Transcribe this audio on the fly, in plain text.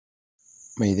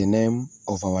May the name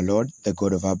of our Lord, the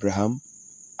God of Abraham,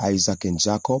 Isaac, and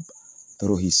Jacob,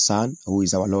 through his Son, who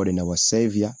is our Lord and our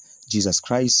Savior, Jesus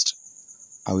Christ.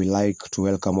 I would like to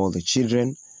welcome all the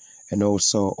children and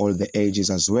also all the ages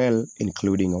as well,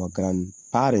 including our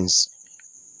grandparents.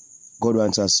 God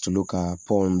wants us to look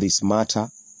upon this matter,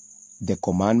 the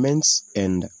commandments,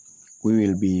 and we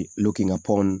will be looking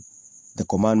upon the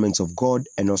commandments of God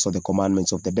and also the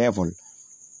commandments of the devil.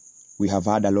 We have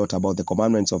heard a lot about the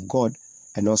commandments of God,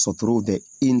 and also through the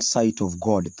insight of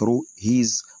God, through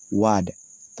his word,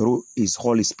 through his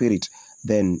Holy Spirit,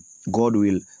 then God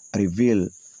will reveal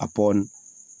upon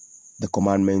the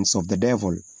commandments of the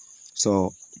devil.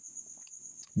 So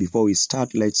before we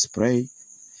start, let's pray.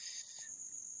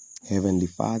 Heavenly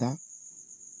Father,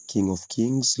 King of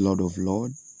kings, Lord of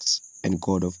lords, and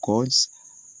God of gods,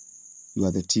 you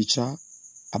are the teacher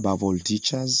above all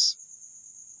teachers.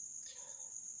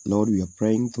 Lord, we are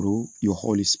praying through your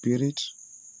Holy Spirit.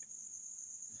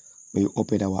 May you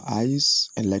open our eyes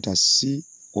and let us see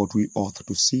what we ought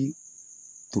to see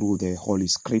through the Holy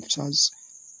Scriptures.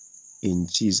 In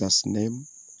Jesus' name,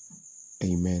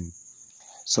 amen.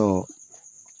 So,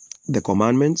 the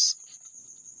commandments.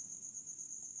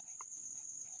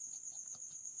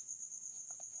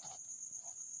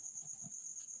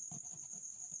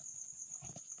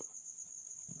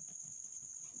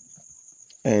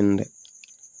 And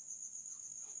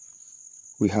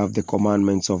we have the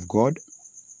commandments of God.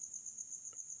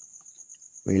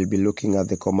 We'll be looking at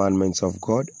the commandments of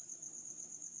God.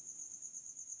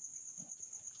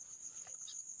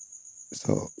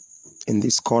 So, in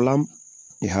this column,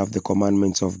 you have the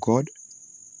commandments of God.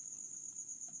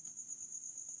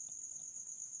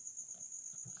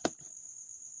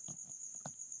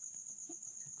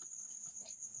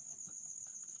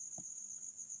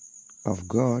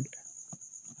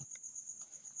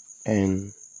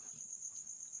 And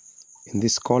in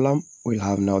this column, we'll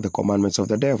have now the commandments of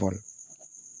the devil.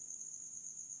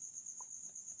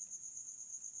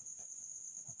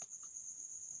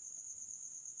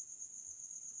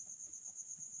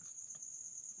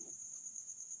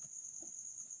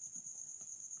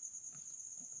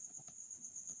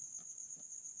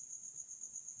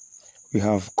 We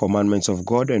have commandments of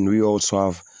God, and we also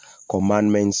have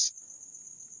commandments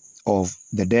of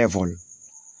the devil.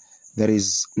 There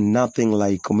is nothing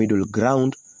like middle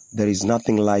ground. There is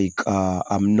nothing like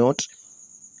I'm not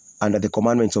under the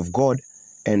commandments of God,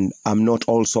 and I'm not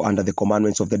also under the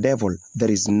commandments of the devil.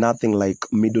 There is nothing like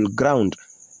middle ground.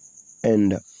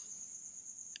 And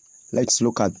let's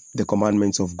look at the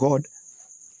commandments of God.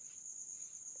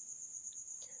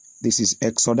 This is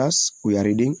Exodus. We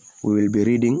will be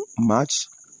reading March.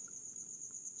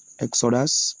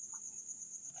 Exodus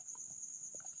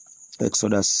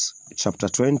chapter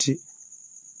 20,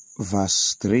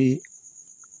 verse 3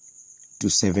 to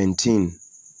 17.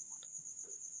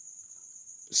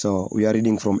 So we are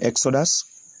reading from Exodus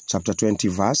chapter 20,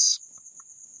 verse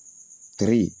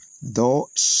 3. Thou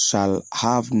shalt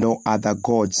have no other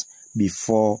gods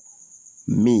before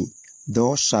me.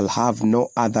 Thou shalt have no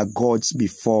other gods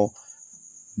before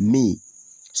me.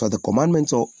 So the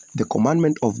commandment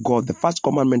of God, the first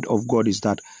commandment of God is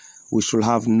that we should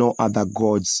have no other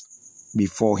gods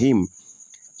before him.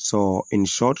 So in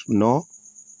short, no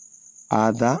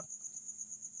other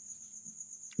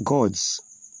gods.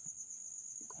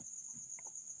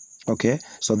 Okay,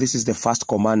 so this is the first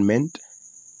commandment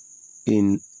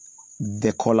in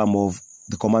the column of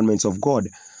the commandments of God.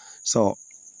 So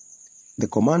the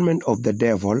commandment of the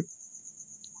devil,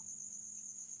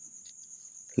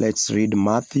 let's read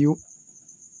Matthew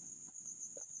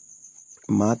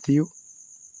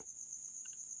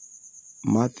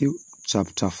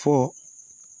chapter 4,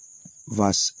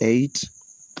 verse 8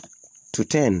 to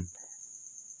 10.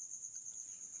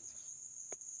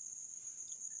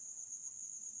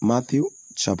 Matthew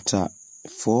chapter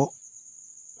 4,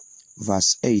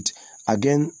 verse 8.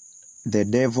 Again, the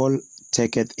devil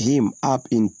taketh him up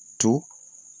into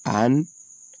an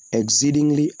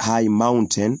exceedingly high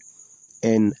mountain,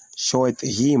 and showeth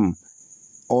him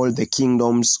all the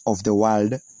kingdoms of the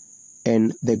world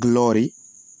and the glory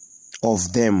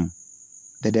of them.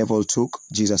 The devil took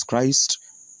Jesus Christ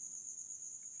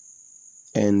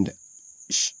and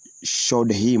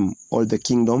showed him all the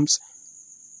kingdoms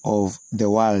of the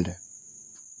world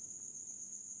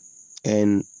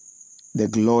and the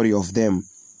glory of them,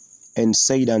 and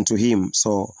said unto him,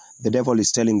 so the devil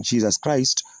is telling Jesus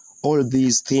Christ, all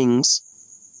these things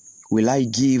will I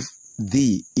give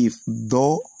thee if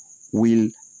thou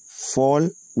wilt fall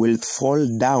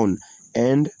down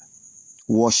and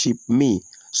worship me.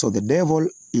 So the devil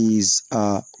is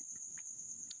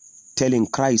telling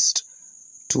Christ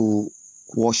to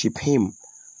worship him.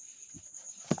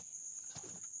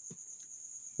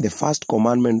 The first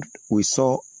commandment we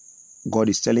saw, God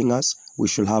is telling us we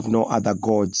should have no other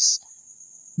gods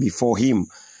before him.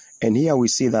 And here we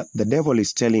see that the devil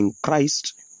is telling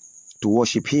Christ to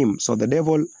worship him. So the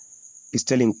devil is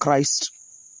telling Christ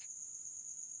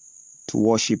to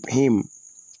worship him.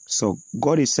 So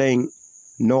God is saying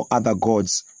no other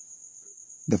gods.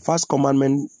 The first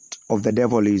commandment of the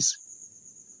devil is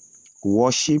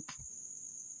worship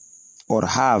or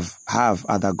have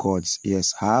other gods.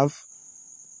 Yes, have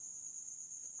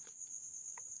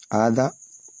other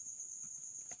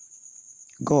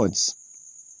gods.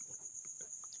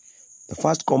 The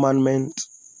first commandment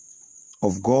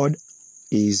of God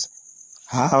is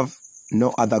have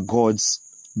no other gods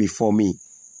before me.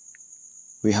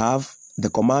 We have the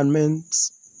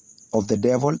commandments of the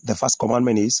devil. The first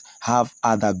commandment is have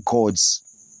other gods.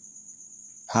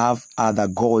 Have other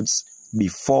gods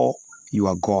before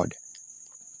your God.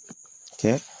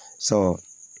 Okay, so,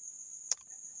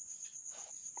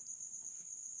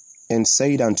 and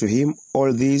said unto him,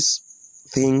 all these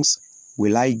things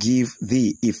will I give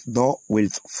thee, if thou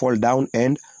wilt fall down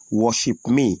and worship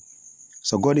me.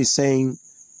 So God is saying,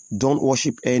 don't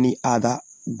worship any other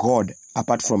God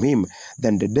apart from him.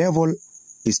 Then the devil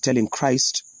is telling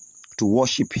Christ to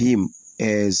worship him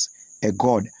as a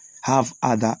God. Have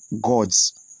other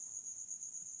gods.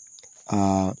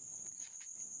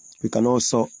 We can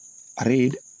also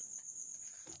read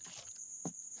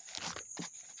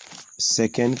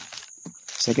Second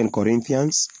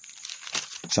Corinthians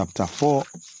chapter 4.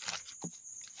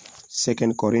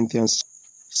 2 Corinthians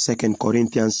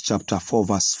chapter 4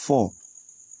 verse 4.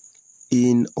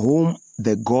 In whom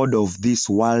the God of this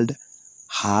world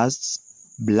has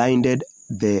blinded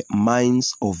the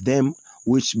minds of them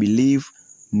which believe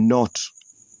not,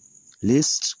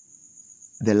 lest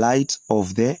the light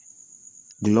of the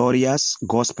glorious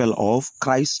gospel of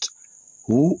Christ,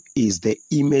 who is the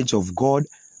image of God,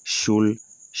 should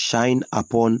shine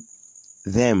upon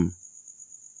them.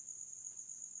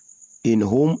 In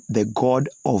whom the God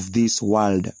of this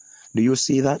world. Do you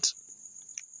see that?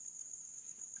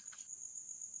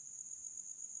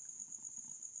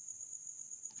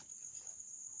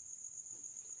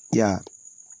 Yeah.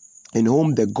 In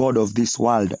whom the God of this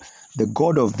world. The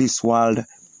God of this world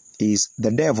is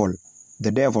the devil.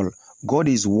 The devil. God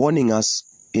is warning us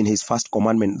in his first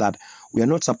commandment that we are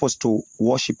not supposed to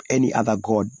worship any other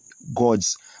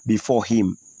gods before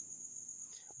him.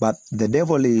 But the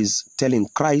devil is telling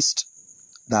Christ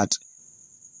that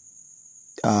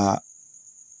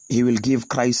he will give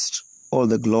Christ all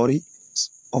the glory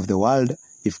of the world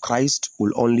if Christ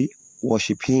will only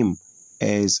worship him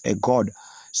as a God.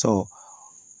 So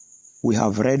we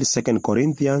have read 2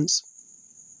 Corinthians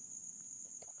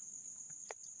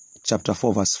chapter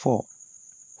 4 verse 4.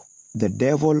 The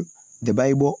devil, the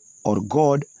Bible, or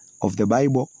God of the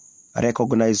Bible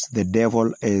recognize the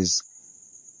devil as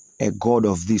a God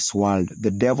of this world.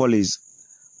 The devil is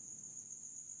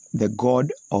the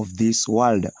God of this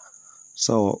world.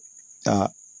 So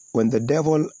when the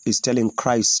devil is telling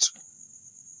Christ,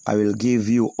 I will give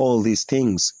you all these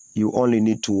things, you only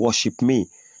need to worship me,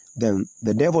 then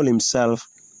the devil himself,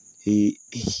 he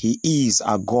is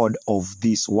a God of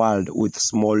this world with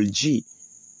small g.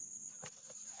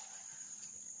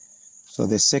 So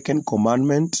the second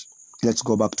commandment, let's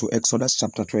go back to Exodus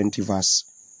chapter 20 verse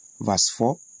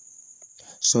 4.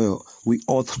 So we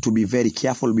ought to be very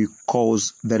careful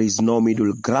because there is no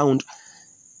middle ground.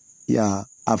 Yeah,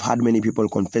 I've had many people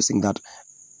confessing that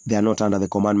they are not under the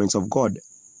commandments of God.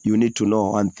 You need to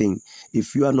know one thing.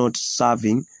 If you are not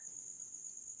serving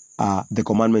the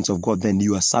commandments of God, then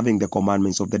you are serving the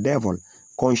commandments of the devil,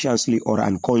 consciously or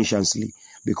unconsciously,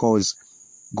 because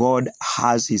God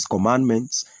has his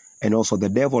commandments and also the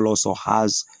devil also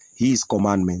has his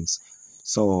commandments.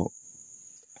 So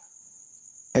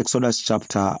Exodus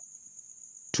chapter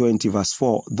 20 verse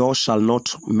 4, thou shalt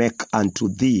not make unto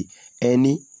thee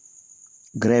any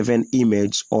graven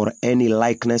image or any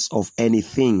likeness of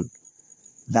anything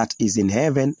that is in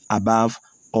heaven above,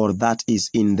 or that is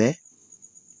in the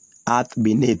earth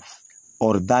beneath,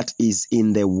 or that is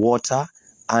in the water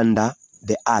under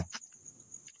the earth.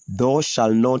 Thou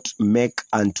shalt not make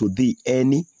unto thee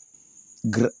any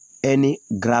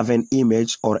graven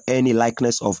image or any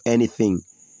likeness of anything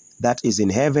that is in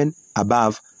heaven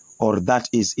above, or that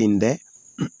is in the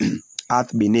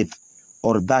earth beneath,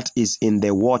 or that is in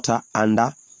the water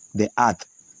under the earth.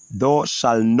 Thou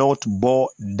shalt not bow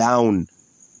down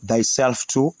thyself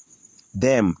to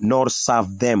them, nor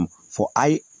serve them. For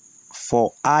I,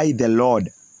 the Lord,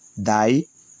 thy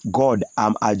God,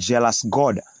 am a jealous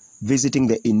God, visiting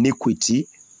the iniquity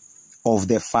of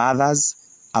the fathers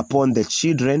upon the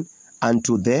children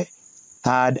unto the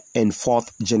third and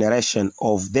fourth generation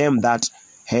of them that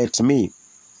hate me.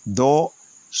 Thou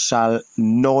shalt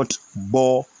not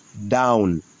bow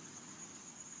down.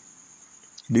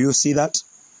 Do you see that?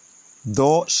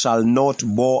 Thou shalt not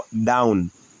bow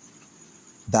down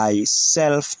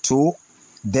thyself to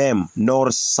them,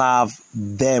 nor serve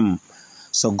them.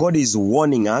 So God is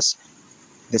warning us.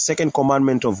 The second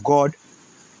commandment of God,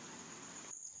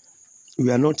 we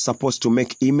are not supposed to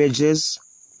make images.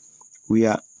 We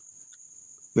are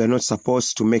not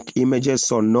supposed to make images,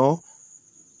 so no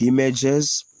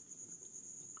images.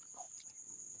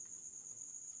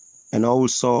 And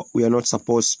also, we are not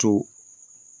supposed to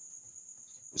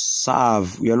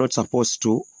serve. We are not supposed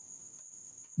to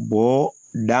bow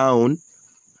down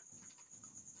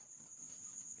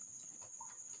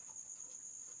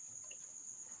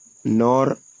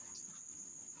nor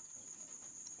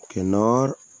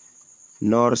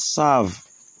serve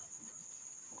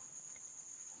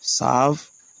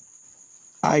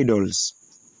idols.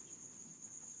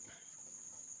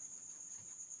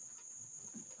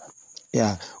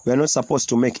 Yeah, we are not supposed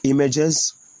to make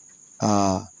images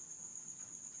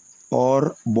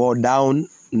or bow down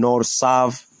nor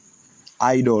serve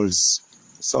idols.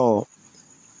 So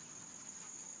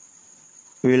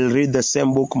we'll read the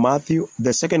same book, Matthew,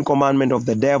 the second commandment of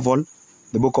the devil,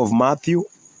 the book of Matthew,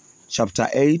 chapter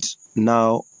 8.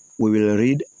 Now we will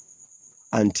read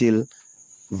until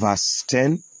verse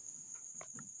 10.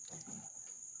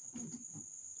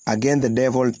 Again the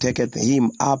devil taketh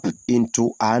him up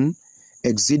into an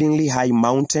exceedingly high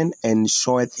mountain, and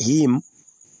showeth him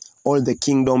all the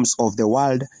kingdoms of the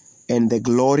world and the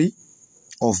glory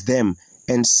of them,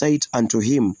 and said unto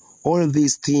him, All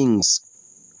these things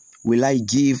will I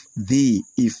give thee,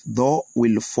 if thou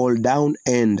wilt fall down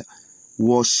and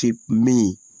worship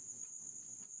me.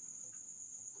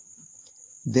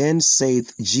 Then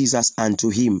saith Jesus unto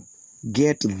him,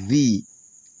 Get thee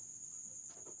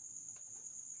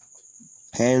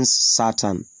hence,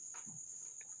 Satan,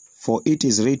 for it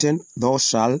is written, Thou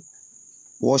shalt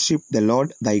worship the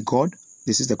Lord thy God.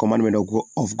 This is the commandment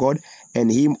of God,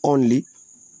 and him only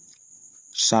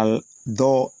shall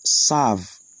thou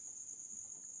serve.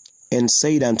 And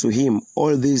said unto him,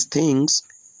 All these things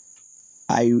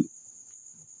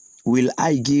will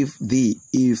I give thee,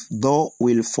 if thou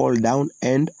wilt fall down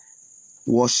and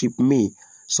worship me.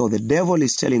 So the devil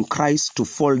is telling Christ to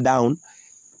fall down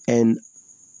and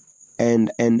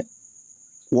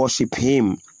worship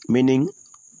him, meaning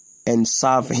and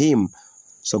serve him.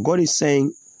 So God is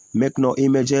saying, make no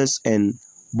images and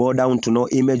bow down to no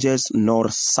images, nor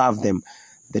serve them.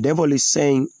 The devil is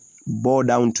saying, bow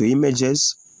down to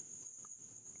images,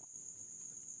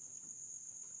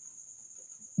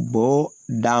 bow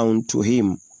down to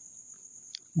him,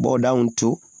 bow down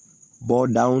to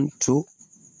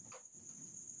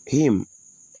him,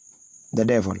 the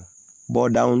devil, bow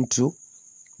down to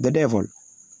the devil,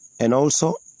 and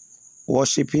also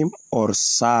worship him or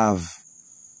serve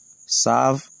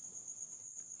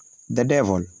the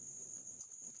devil.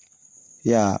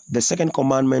 Yeah, the second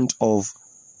commandment of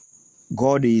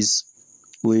God is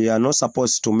we are not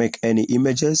supposed to make any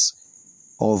images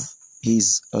of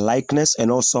his likeness,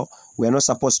 and also we are not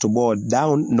supposed to bow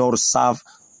down nor serve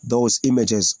those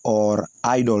images or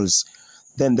idols.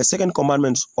 Then the second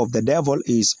commandment of the devil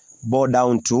is bow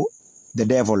down to the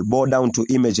devil, bow down to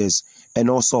images, and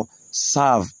also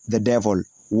serve the devil,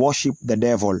 worship the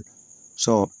devil.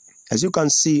 So as you can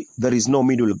see, there is no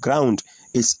middle ground.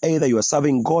 It's either you are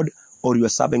serving God or you are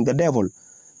serving the devil.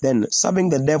 Then serving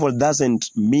the devil doesn't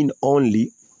mean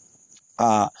only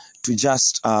to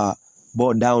just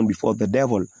bow down before the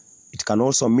devil. It can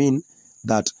also mean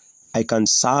that I can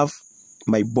serve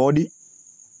my body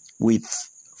with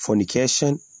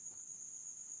fornication,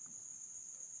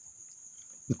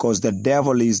 because the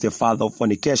devil is the father of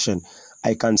fornication.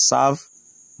 I can serve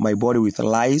my body with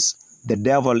lies. The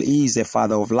devil is the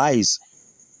father of lies.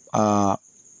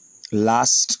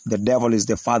 Lust, the devil is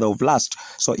the father of lust.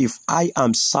 So if I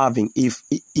am serving,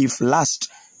 if lust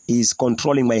is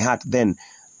controlling my heart, then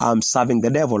I'm serving the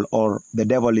devil, or the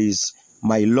devil is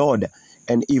my Lord.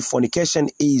 And if fornication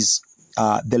is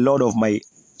the Lord of my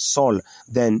soul,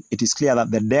 then it is clear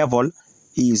that the devil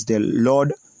is the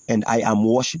Lord and I am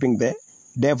worshiping the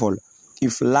devil.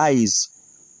 If lies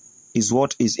is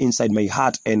what is inside my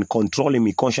heart and controlling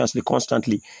me consciously,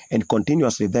 constantly, and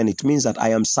continuously, then it means that I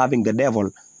am serving the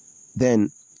devil. Then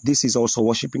this is also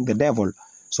worshiping the devil.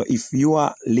 So if you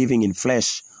are living in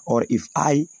flesh, or if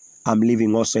I am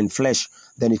living also in flesh,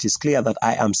 then it is clear that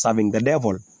I am serving the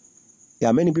devil.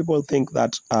 Yeah, many people think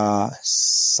that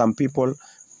some people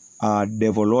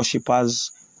devil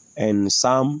worshippers, and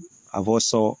some have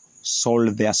also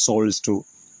sold their souls to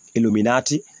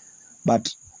Illuminati,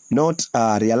 but not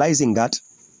realizing that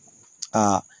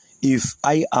if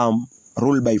I am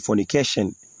ruled by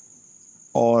fornication,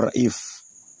 or if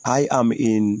I am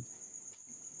in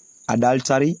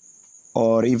adultery,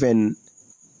 or even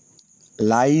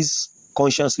lies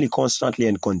consciously, constantly,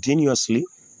 and continuously,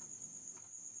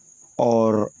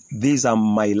 or these are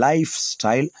my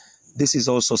lifestyle, this is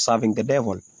also serving the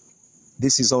devil.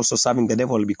 This is also serving the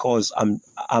devil, because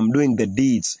I'm doing the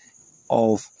deeds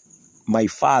of my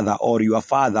father or your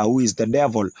father, who is the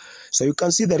devil. So you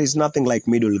can see there is nothing like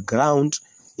middle ground.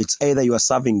 It's either you are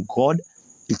serving God,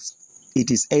 it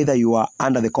is either you are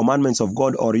under the commandments of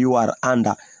God, or you are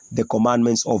under the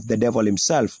commandments of the devil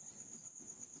himself.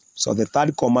 So the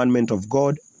third commandment of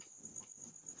God,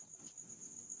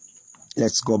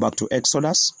 let's go back to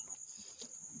Exodus.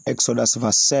 Exodus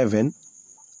verse 7,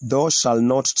 thou shalt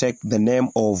not take the name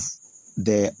of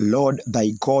the Lord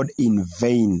thy God in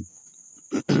vain,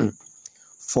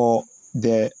 for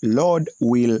the Lord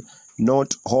will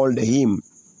not hold him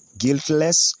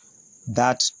guiltless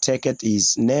that taketh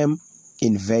his name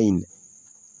in vain.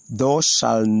 Thou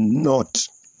shalt not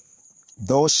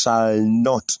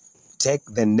take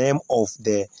the name of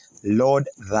the Lord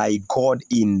thy God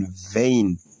in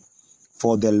vain,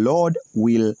 for the Lord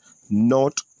will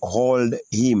not hold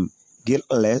him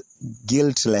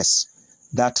guiltless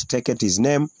that taketh his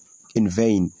name in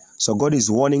vain. So God is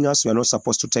warning us, we are not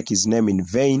supposed to take his name in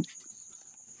vain.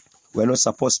 We are not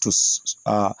supposed to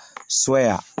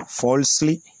swear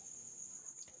falsely.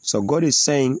 So God is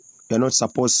saying we are not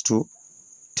supposed to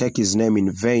take his name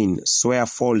in vain, swear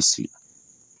falsely.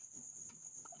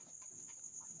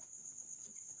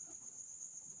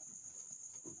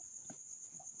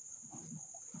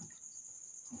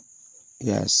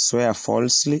 Yes, swear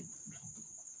falsely.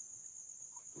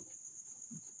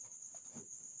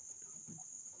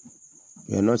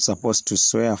 We are not supposed to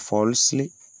swear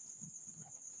falsely.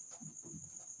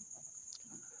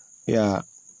 Yeah.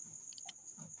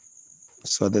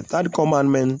 So the third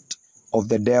commandment of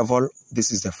the devil,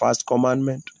 this is the first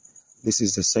commandment. This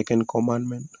is the second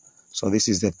commandment. So this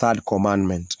is the third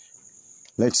commandment.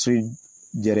 Let's read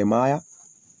Jeremiah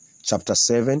chapter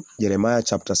 7. Jeremiah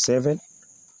chapter 7,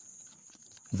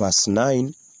 verse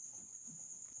 9.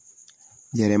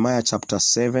 Jeremiah chapter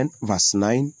 7, verse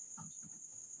 9.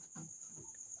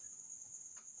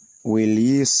 Will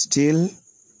ye still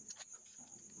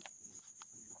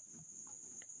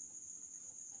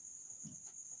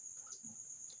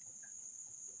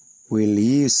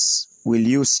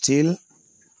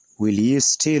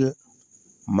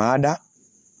murder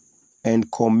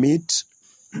and commit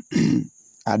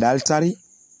adultery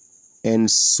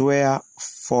and swear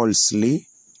falsely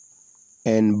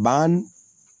and burn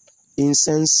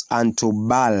incense unto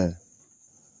Baal?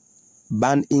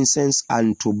 Burn incense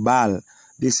unto Baal.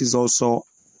 This is also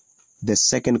the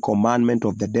second commandment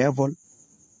of the devil.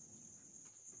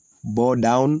 Bow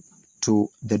down to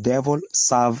the devil,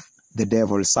 serve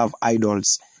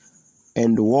idols,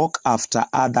 and walk after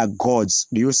other gods.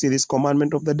 Do you see this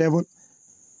commandment of the devil?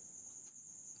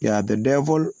 Yeah, the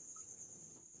devil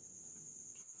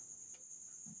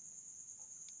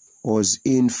was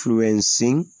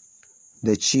influencing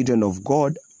the children of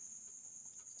God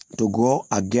to go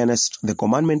against the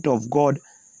commandment of God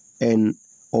and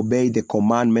obey the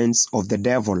commandments of the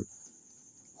devil,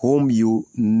 whom you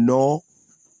know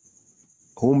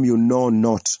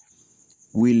not.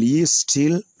 Will ye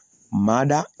still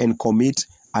murder and commit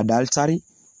adultery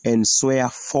and swear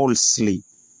falsely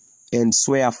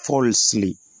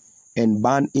and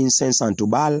burn incense unto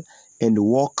Baal and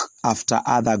walk after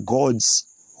other gods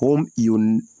whom you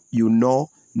know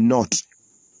not?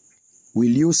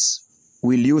 Will you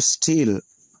still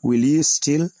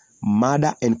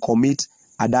murder and commit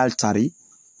adultery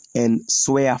and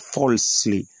swear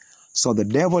falsely? So the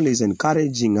devil is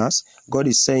encouraging us. God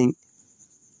is saying,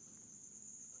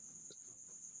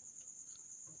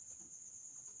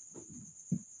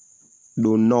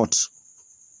 do not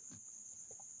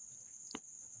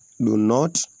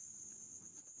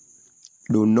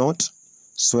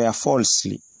swear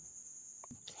falsely.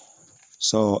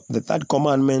 So the third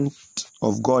commandment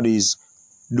of God is,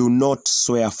 do not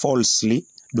swear falsely.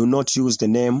 Do not use the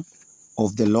name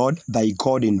of the Lord thy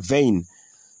God in vain.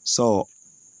 So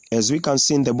as we can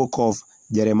see in the book of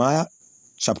Jeremiah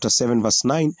chapter 7 verse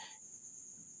 9,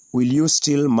 will you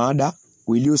still murder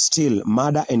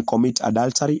and commit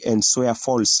adultery and swear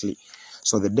falsely?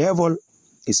 So the devil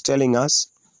is telling us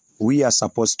we are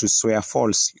supposed to swear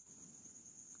falsely.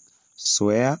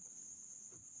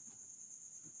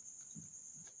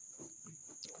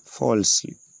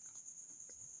 falsely.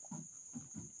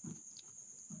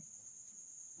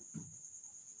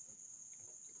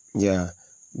 Yeah,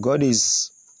 God is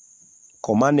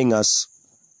commanding us,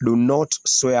 do not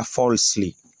swear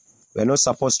falsely. We are not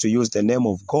supposed to use the name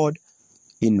of God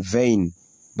in vain,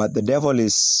 but the devil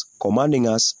is commanding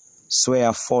us,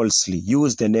 swear falsely,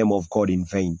 use the name of God in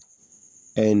vain.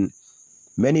 And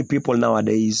many people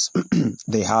nowadays,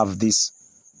 they have this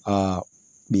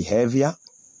behavior.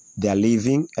 They are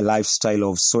living a lifestyle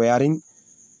of swearing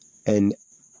and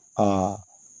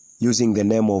using the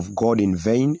name of God in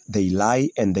vain. They lie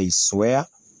and they swear.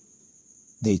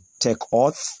 They take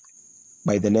oath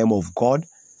by the name of God,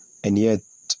 and yet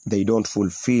they don't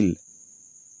fulfill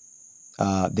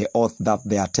the oath that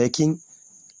they are taking.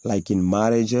 Like in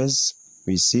marriages,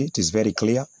 we see it is very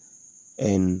clear,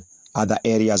 in other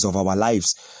areas of our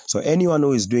lives. So anyone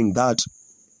who is doing that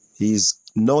is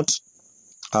not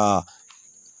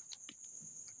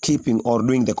keeping or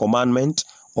doing the commandment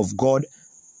of God,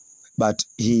 but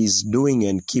he is doing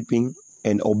and keeping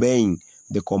and obeying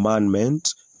the commandment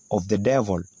of the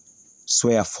devil.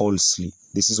 Swear falsely.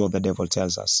 This is what the devil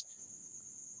tells us.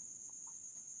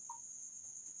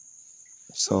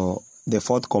 So the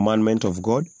fourth commandment of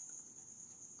God,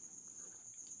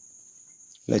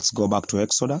 let's go back to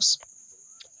Exodus.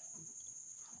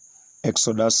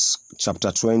 Exodus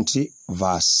chapter 20,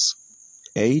 verse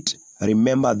 8.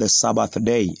 Remember the Sabbath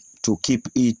day to keep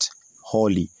it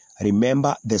holy.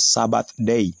 Remember the Sabbath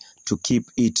day to keep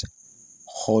it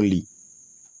holy.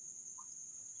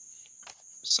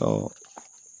 So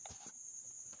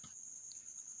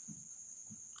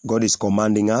God is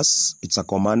commanding us. It's a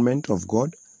commandment of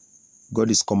God.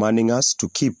 God is commanding us to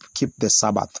keep the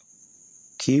Sabbath.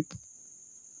 Keep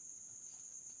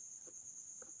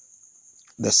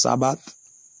the Sabbath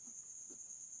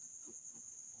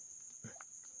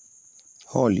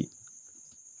holy.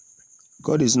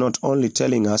 God is not only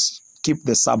telling us keep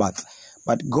the Sabbath,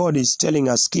 but God is telling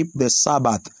us keep the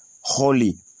Sabbath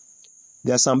holy.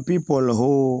 There are some people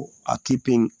who are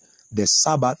keeping the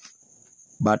Sabbath,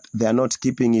 but they are not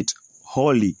keeping it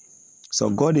holy. So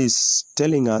God is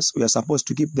telling us we are supposed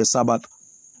to keep the Sabbath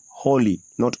holy.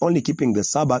 Not only keeping the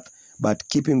Sabbath, but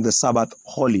keeping the Sabbath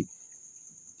holy.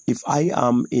 If I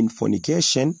am in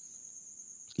fornication,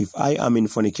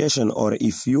 or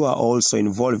if you are also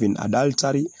involved in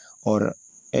adultery or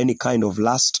any kind of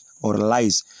lust or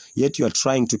lies, yet you are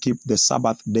trying to keep the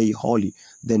Sabbath day holy,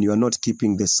 then you are not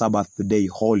keeping the Sabbath day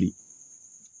holy.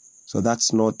 So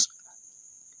that's not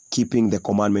keeping the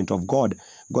commandment of God.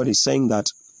 God is saying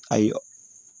that I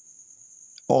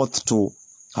ought to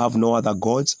have no other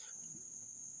gods,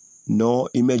 no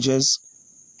images,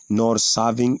 nor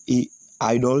serving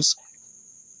idols.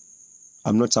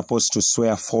 I'm not supposed to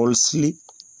swear falsely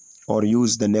or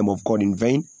use the name of God in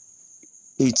vain.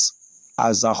 It's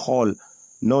as a whole,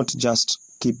 not just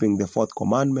keeping the fourth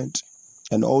commandment,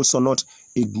 and also not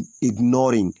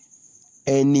ignoring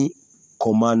any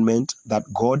commandment that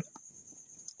God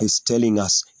is telling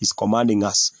us, is commanding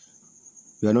us.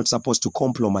 We are not supposed to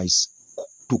compromise.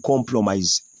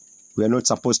 We are not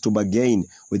supposed to bargain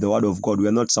with the word of God. We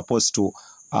are not supposed to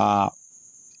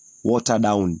water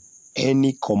down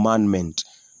any commandment.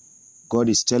 God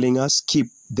is telling us keep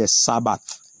the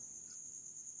Sabbath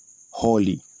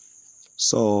holy.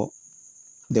 So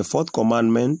the fourth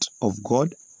commandment of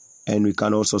God, and we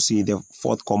can also see the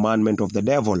fourth commandment of the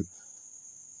devil.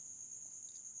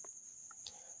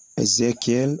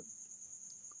 Ezekiel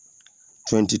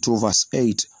 22 verse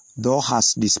 8. Thou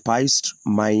hast despised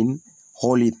mine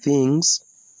holy things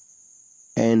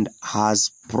and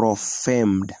has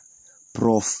profaned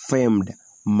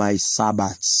my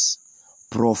Sabbaths.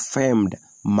 Profaned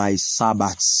my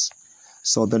Sabbaths.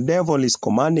 So the devil is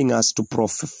commanding us to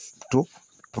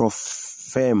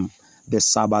profane the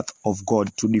Sabbath of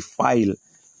God, to defile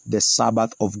the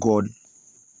Sabbath of God.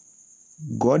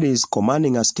 God is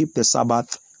commanding us keep the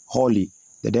Sabbath holy.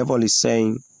 The devil is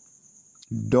saying,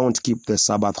 don't keep the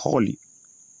Sabbath holy.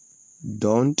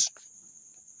 Don't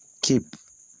keep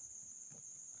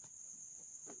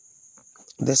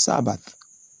the Sabbath.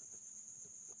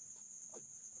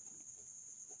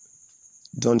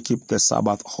 Don't keep the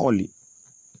Sabbath holy,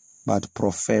 but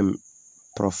profane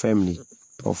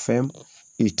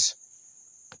it.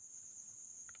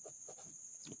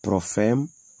 Profane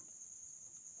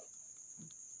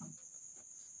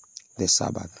the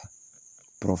Sabbath.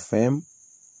 Profane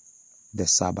the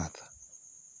Sabbath.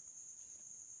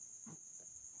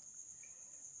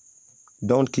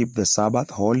 Don't keep the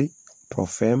Sabbath holy.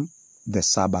 Profane the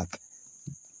Sabbath.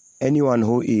 Anyone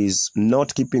who is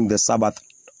not keeping the Sabbath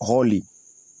holy,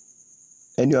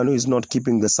 anyone who is not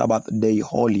keeping the Sabbath day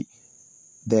holy,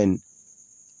 then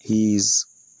he is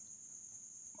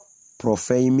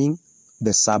profaning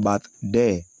the Sabbath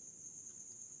day.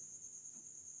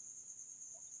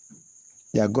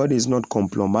 Yeah, God is not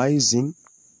compromising.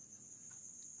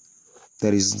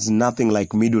 There is nothing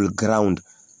like middle ground.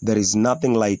 There is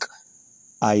nothing like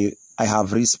I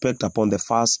have respect upon the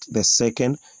first, the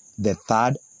second, the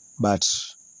third, but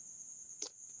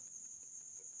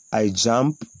I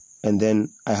jump and then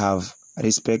I have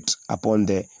respect upon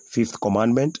the fifth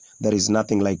commandment. There is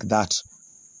nothing like that.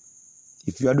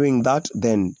 If you are doing that,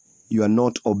 then you are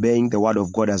not obeying the word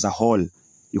of God as a whole.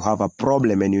 You have a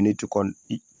problem and you need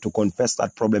to confess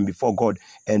that problem before God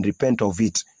and repent of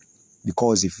it.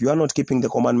 Because if you are not keeping the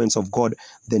commandments of God,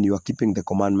 then you are keeping the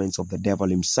commandments of the devil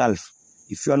himself.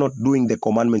 If you are not doing the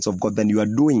commandments of God, then you are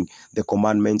doing the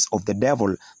commandments of the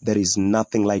devil. There is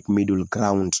nothing like middle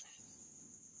ground.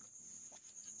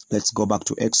 Let's go back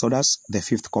to Exodus, the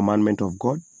fifth commandment of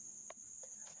God.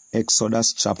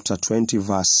 Exodus chapter 20,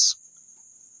 verse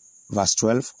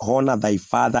 12. Honor thy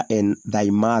father and thy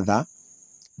mother,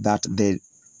 that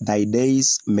thy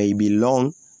days may be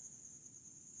long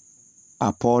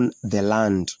upon the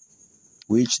land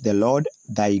which the Lord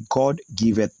thy God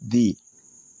giveth thee.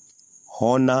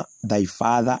 Honor thy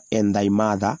father and thy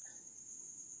mother,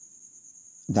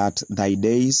 that thy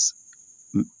days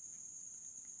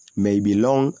may be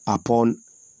long upon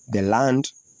the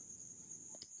land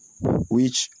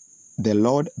which the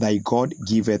Lord thy God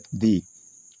giveth thee.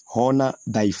 Honor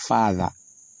thy father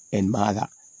and mother.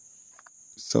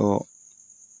 So,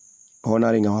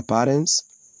 honoring our parents,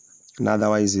 and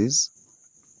otherwise is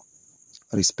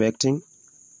respecting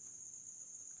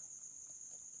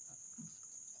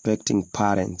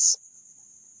parents.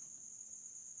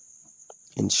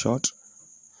 In short,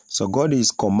 so God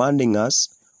is commanding us,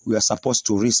 we are supposed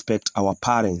to respect our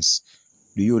parents.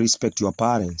 Do you respect your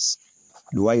parents?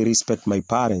 Do I respect my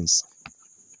parents?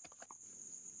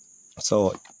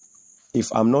 So, if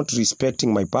I'm not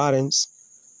respecting my parents,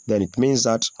 then it means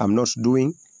that I'm not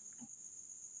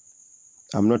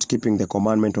keeping the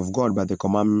commandment of God, but the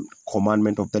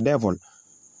commandment of the devil.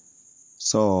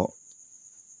 So,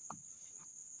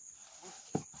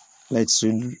 let's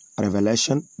read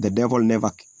Revelation. The devil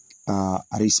never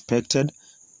respected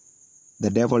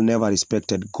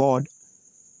God.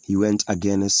 He went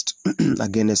against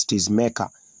his maker.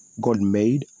 God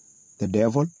made the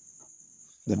devil.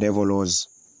 The devil was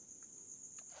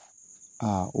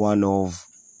one of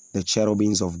the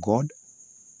cherubims of God,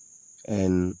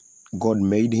 and God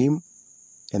made him,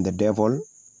 and the devil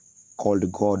called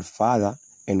God Father,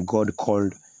 and God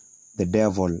called the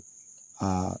devil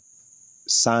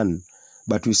Son.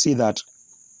 But we see that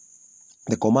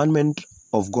the commandment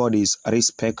of God is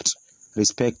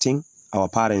respecting our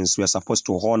parents. We are supposed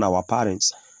to honor our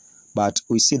parents. But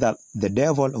we see that the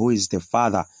devil, who is the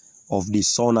father of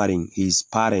dishonoring his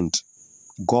parent,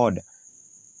 God,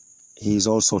 he is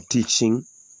also teaching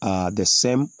the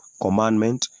same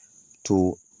commandment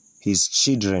to his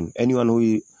children. Anyone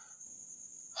who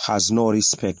has no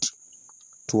respect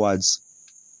towards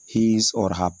his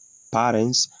or her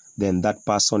parents, then that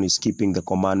person is keeping the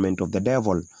commandment of the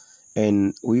devil.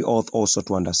 And we ought also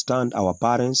to understand our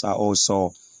parents are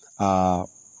also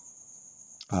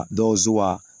those who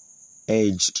are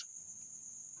aged.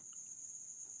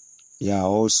 Yeah,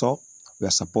 also we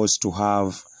are supposed to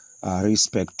have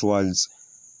respect towards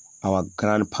our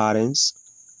grandparents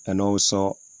and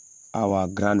also our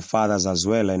grandfathers as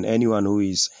well, and anyone who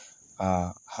is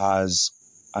has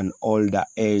an older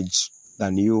age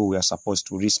than you, we are supposed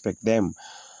to respect them.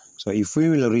 So if we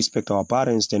will respect our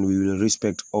parents, then we will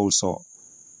respect also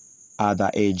other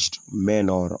aged men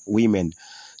or women.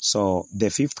 So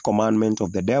the fifth commandment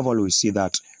of the devil, we see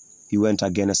that he went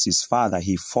against his father.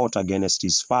 He fought against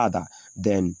his father.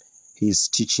 Then he is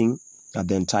teaching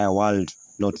the entire world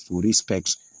not to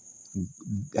respect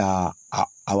our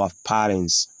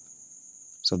parents.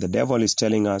 So the devil is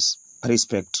telling us,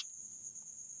 respect.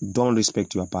 Don't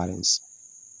respect your parents.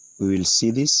 We will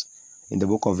see this in the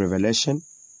book of Revelation.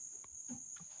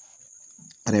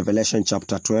 Revelation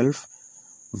chapter 12,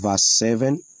 verse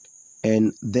 7.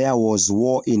 And there was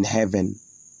war in heaven.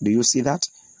 Do you see that?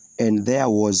 And there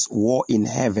was war in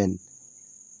heaven.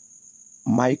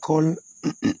 Michael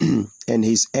and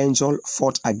his angel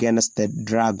fought against the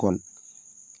dragon.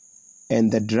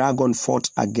 And the dragon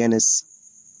fought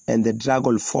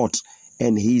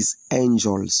and his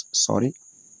angels.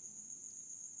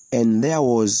 And there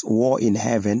was war in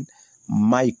heaven.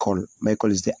 Michael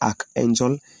is the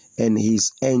archangel, and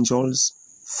his angels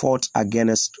fought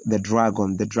against the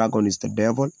dragon. The dragon is the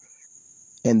devil.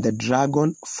 And the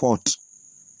dragon fought,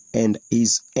 and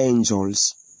his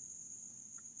angels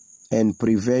and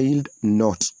prevailed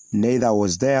not, neither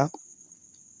was there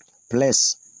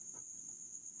place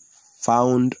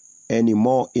found any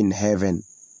more in heaven.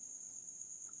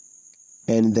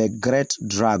 And the great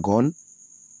dragon,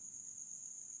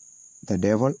 the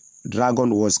devil,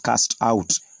 dragon was cast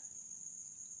out,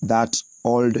 that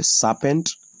old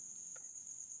serpent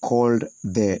called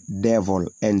the devil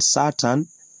and Satan,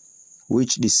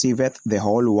 which deceiveth the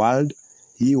whole world.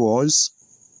 He was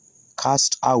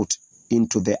cast out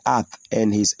into the earth,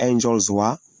 and his angels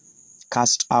were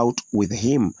cast out with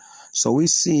him. So we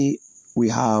see we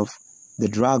have the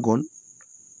dragon.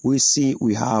 We see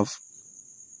we have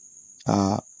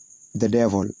the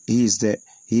devil. He is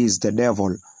the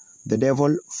devil. The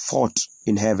devil fought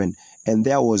in heaven, and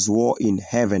there was war in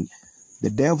heaven. The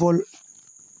devil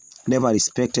never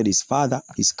respected his father,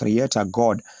 his creator,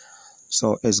 God.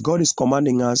 So as God is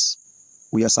commanding us,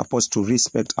 we are supposed to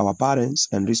respect our parents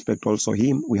and respect also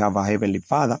him. We have a heavenly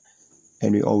father,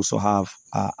 and we also have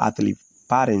earthly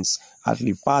parents,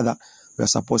 earthly father. We are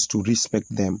supposed to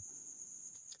respect them.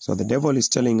 So the devil is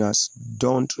telling us,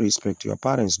 don't respect your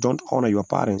parents, don't honor your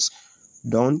parents,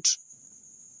 don't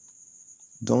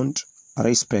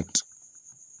respect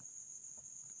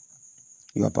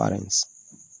your parents.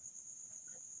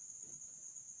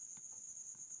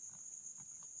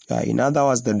 In other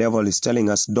words, the devil is telling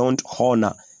us, don't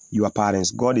honor your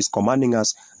parents. God is commanding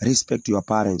us, respect your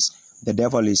parents. The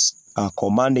devil is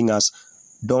commanding us,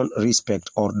 don't respect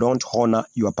or don't honor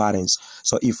your parents.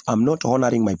 So if I'm not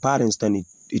honoring my parents, then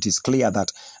it is clear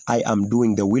that I am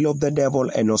doing the will of the devil,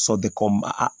 and also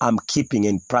I'm keeping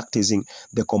and practicing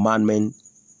the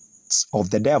commandments of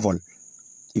the devil.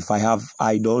 If I have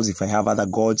idols, if I have other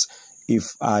gods,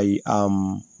 if I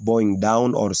am bowing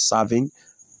down or serving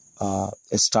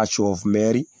a statue of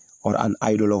Mary or an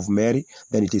idol of Mary,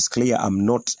 then it is clear I'm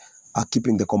not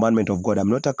keeping the commandment of God. I'm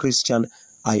not a Christian.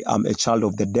 I am a child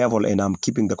of the devil, and I'm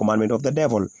keeping the commandment of the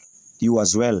devil. You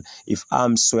as well. If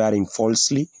I'm swearing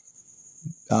falsely,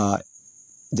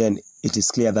 then it is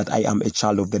clear that I am a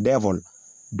child of the devil.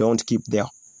 Don't keep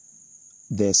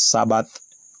the Sabbath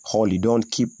holy. Don't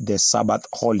keep the Sabbath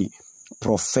holy.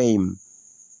 Profane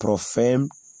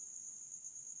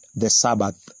the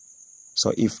Sabbath.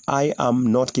 So if I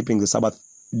am not keeping the Sabbath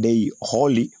day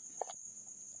holy,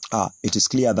 it is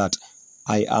clear that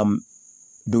I am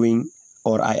doing,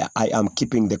 or I am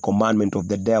keeping the commandment of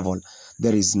the devil.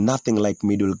 There is nothing like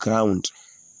middle ground.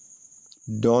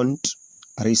 Don't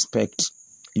respect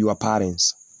your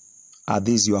parents. Are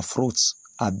these your fruits?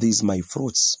 Are these my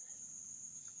fruits?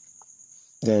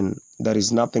 Then there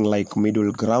is nothing like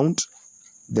middle ground.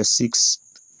 The sixth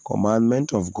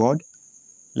commandment of God.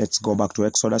 Let's go back to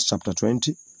Exodus chapter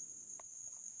 20.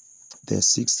 The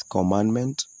sixth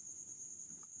commandment.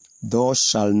 Thou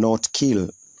shalt not kill.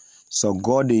 So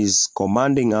God is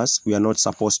commanding us, we are not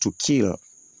supposed to kill.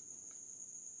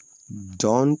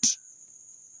 Don't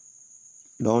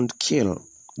kill.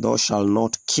 Thou shalt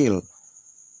not kill.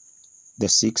 The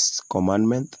sixth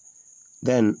commandment.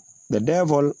 Then the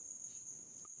devil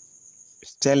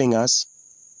is telling us,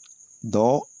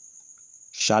 thou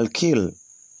shalt kill.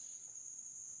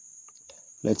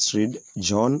 Let's read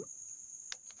John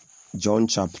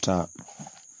chapter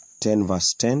 10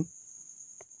 verse 10.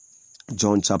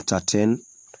 John chapter 10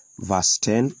 verse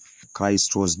 10.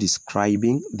 Christ was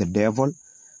describing the devil.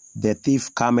 The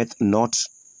thief cometh not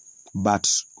but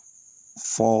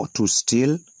for to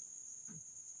steal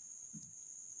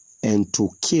and to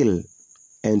kill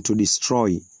and to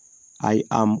destroy. I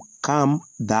am come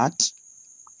that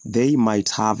they might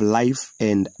have life,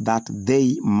 and that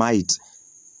they might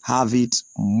have it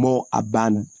more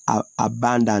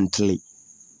abundantly.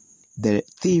 The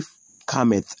thief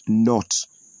cometh not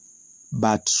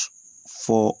but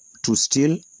for to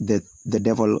steal. The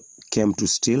devil came to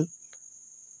steal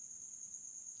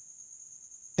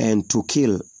and to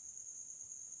kill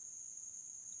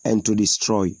and to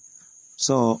destroy.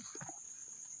 So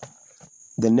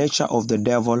the nature of the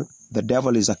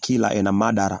devil is a killer and a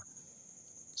murderer.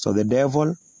 So the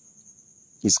devil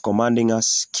is commanding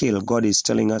us, kill. God is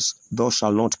telling us, thou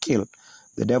shalt not kill.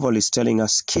 The devil is telling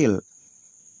us, kill.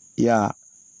 Yeah,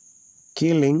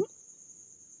 killing.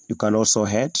 You can also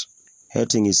hate.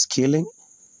 Hating is killing.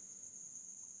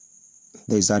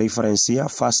 There is a reference here,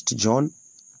 1 John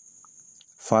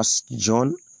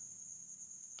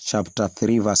chapter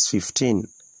 3 verse 15.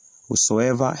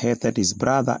 Whosoever hateth his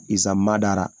brother is a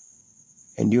murderer.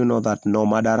 And you know that no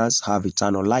murderers have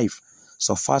eternal life.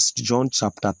 So 1 John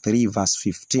chapter 3 verse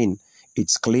 15.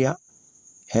 It's clear.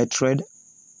 Hatred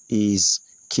is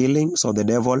killing. So the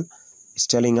devil is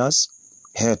telling us,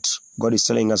 hate. God is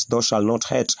telling us, thou shalt not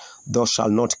hate. Thou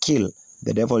shalt not kill.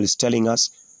 The devil is telling us,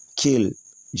 kill,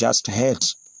 just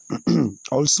hate.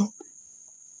 Also,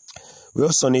 we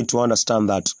also need to understand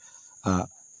that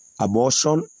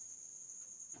abortion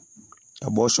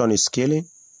is killing.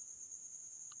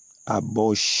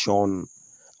 Abortion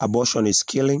is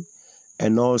killing.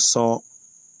 And also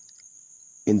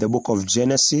in the book of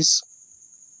Genesis,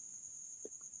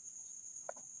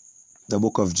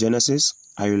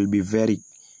 I will be very,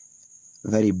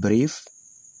 very brief.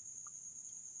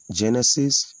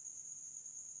 Genesis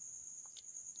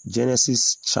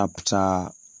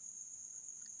chapter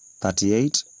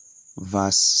 38,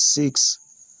 verse 6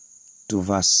 to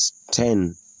verse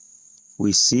 10.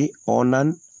 We see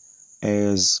Onan,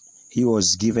 as he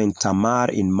was given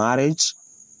Tamar in marriage.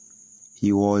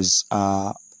 He was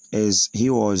as he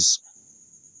was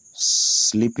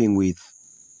sleeping with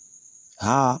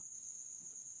her,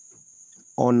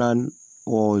 Onan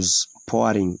was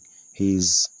pouring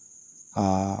his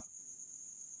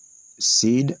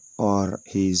seed or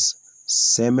his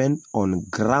semen on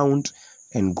ground,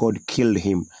 and God killed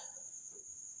him.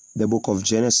 The book of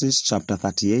Genesis chapter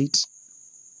 38,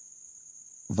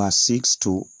 verse 6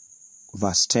 to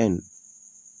verse 10.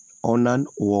 Onan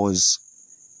was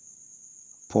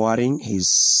pouring his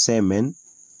semen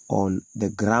on the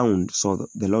ground, so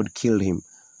the Lord killed him.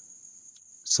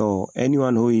 So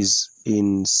anyone who is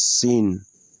in sin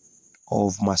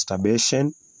of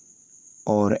masturbation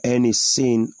or any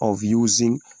sin of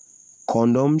using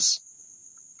condoms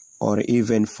or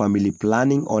even family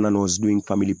planning, Onan was doing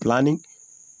family planning,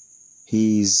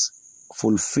 he is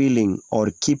fulfilling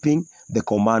or keeping the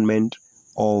commandment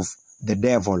of the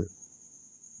devil.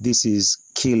 This is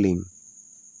killing.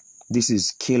 This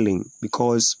is killing,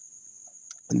 because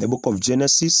in the book of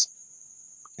Genesis,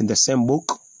 in the same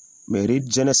book, may read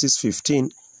Genesis 15,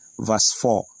 verse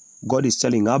 4. God is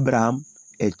telling Abraham,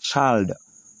 a child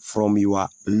from your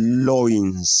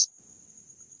loins,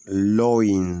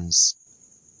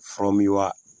 from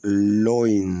your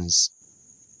loins,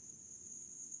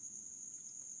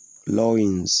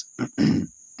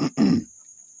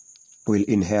 will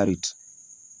inherit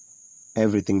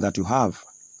everything that you have.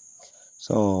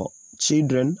 So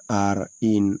children are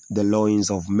in the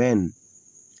loins of men.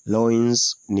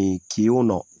 Loins ni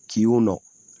kiuno,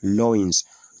 loins.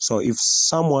 So if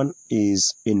someone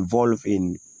is involved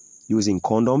in using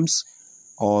condoms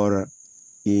or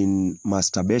in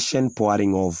masturbation,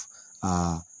 pouring of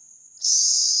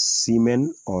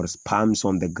semen or sperms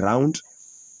on the ground,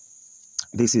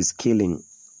 this is killing.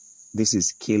 This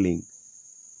is killing,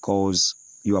 because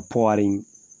you are pouring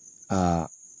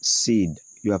seed.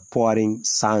 You are pouring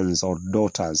sons or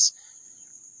daughters.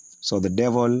 So the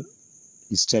devil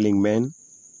is telling men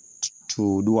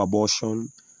to do abortion,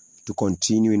 to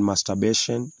continue in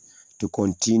masturbation, to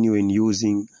continue in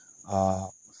using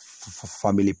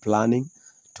family planning,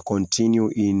 to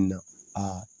continue in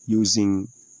using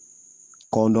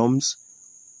condoms.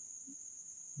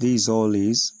 This all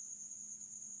is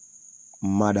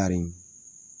murdering.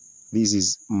 This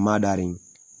is murdering.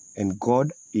 And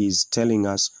God is telling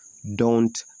us,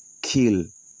 don't kill.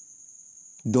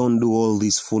 Don't do all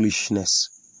this foolishness.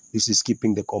 This is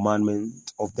keeping the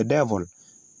commandment of the devil.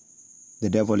 The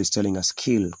devil is telling us,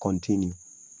 kill, continue.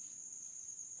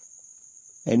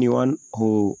 Anyone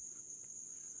who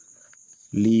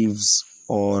lives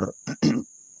or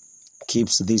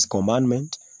keeps this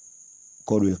commandment,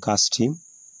 God will cast him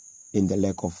in the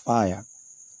lake of fire.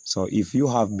 So if you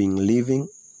have been living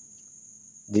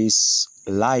this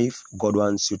life, God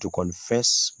wants you to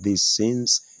confess these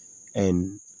sins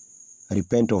and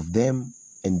repent of them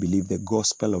and believe the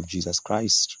gospel of Jesus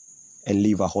Christ and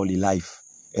live a holy life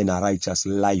and a righteous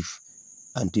life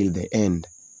until the end.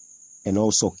 And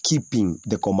also keeping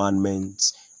the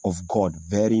commandments of God,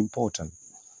 very important.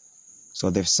 So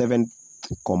the seventh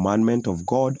commandment of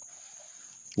God,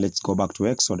 let's go back to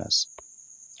Exodus.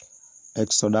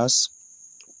 Exodus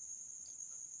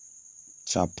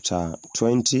chapter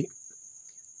 20,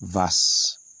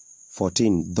 verse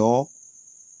 14. Thou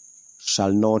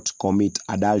shalt not commit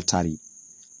adultery.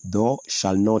 Thou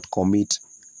shalt not commit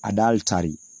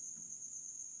adultery.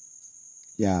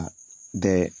 Yeah,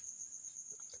 the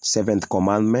seventh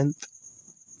commandment,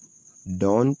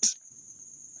 don't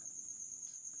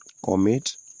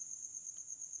commit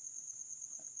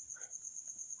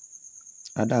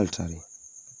adultery.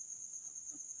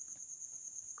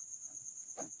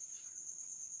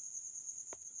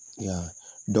 Yeah,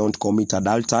 don't commit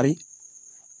adultery.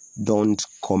 Don't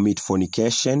commit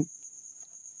fornication.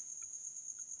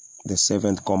 The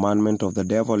seventh commandment of the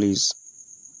devil is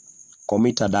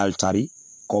commit adultery,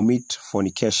 commit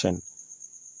fornication.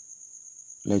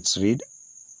 Let's read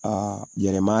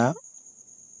Jeremiah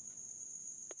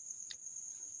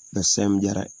The same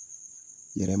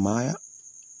Jeremiah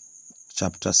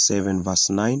chapter 7 verse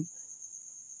 9.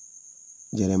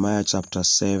 Jeremiah chapter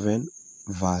 7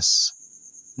 verse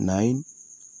 9.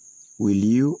 Will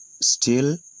you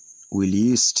steal,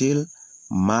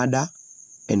 murder,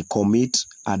 and commit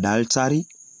adultery,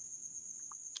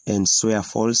 and swear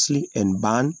falsely, and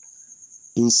burn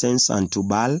incense unto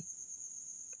Baal,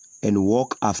 and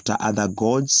walk after other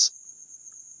gods,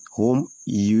 whom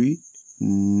ye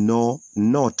know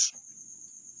not?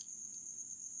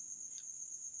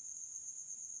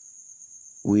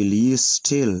 Will ye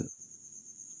steal,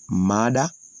 murder,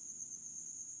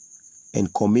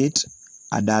 and commit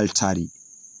adultery?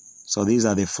 So these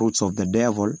are the fruits of the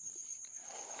devil.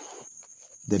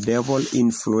 The devil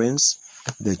influences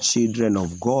the children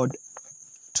of God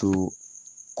to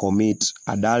commit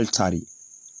adultery,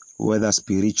 whether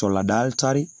spiritual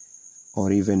adultery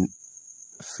or even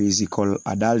physical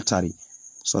adultery.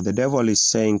 So the devil is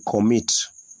saying commit.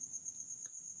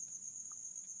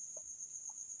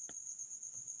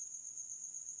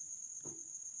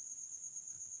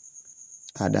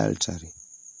 Adultery.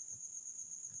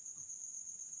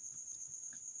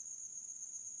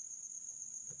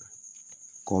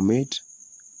 Commit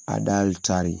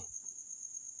adultery.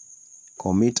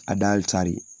 Commit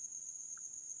adultery.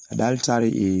 Adultery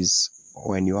is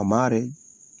when you are married,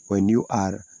 when you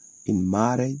are in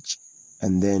marriage,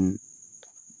 and then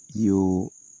you're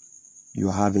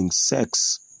having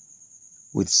sex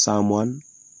with someone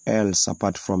else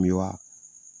apart from your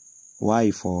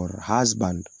wife or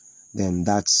husband, then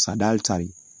that's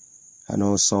adultery. And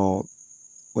also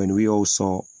when we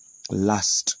also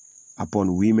lust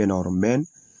upon women or men,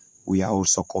 we are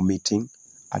also committing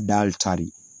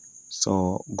adultery.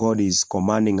 So God is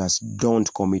commanding us,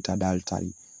 don't commit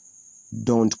adultery.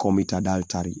 Don't commit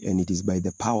adultery. And it is by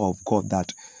the power of God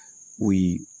that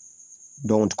we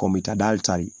don't commit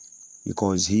adultery,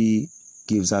 because He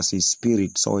gives us His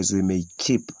Spirit so as we may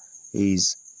keep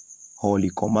His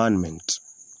holy commandment.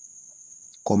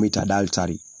 Commit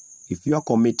adultery. If you are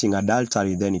committing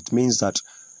adultery, then it means that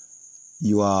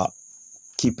you are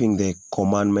keeping the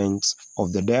commandments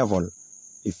of the devil.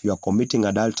 If you are committing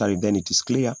adultery, then it is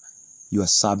clear you are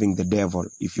serving the devil.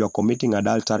 If you are committing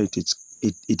adultery,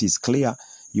 it is clear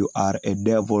you are a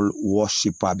devil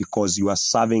worshipper, because you are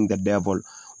serving the devil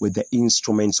with the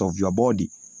instruments of your body.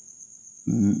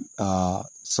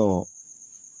 So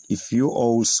if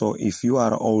you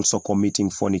are also committing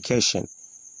fornication,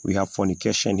 we have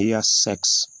fornication here,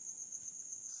 sex,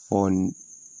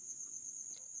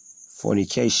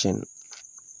 fornication,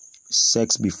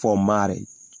 sex before marriage.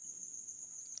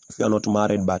 If you are not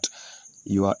married but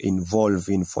you are involved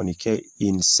in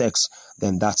sex,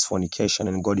 then that's fornication,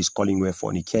 and God is calling you a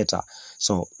fornicator.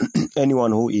 So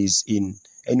anyone who is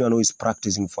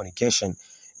practicing fornication,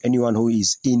 anyone who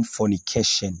is in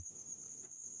fornication,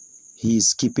 he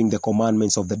is keeping the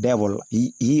commandments of the devil.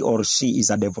 He or she is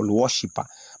a devil worshipper,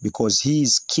 because he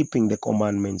is keeping the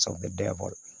commandments of the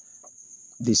devil.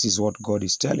 This is what God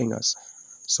is telling us.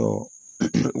 So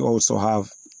we also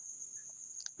have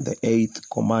the 8th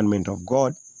commandment of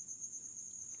God.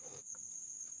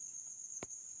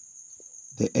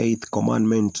 The 8th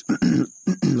commandment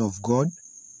of God: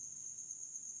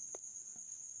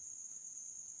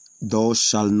 thou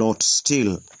shalt not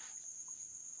steal.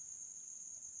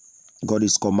 God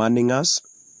is commanding us,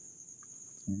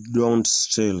 don't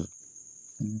steal.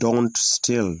 Don't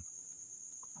steal.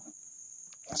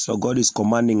 So God is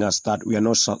commanding us that we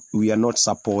are not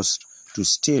supposed to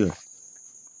steal.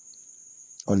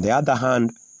 On the other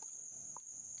hand,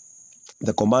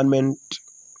 the commandment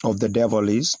of the devil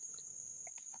is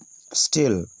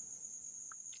steal.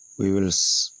 We will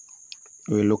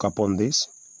look upon this.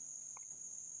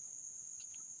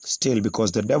 Steal,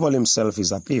 because the devil himself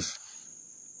is a thief.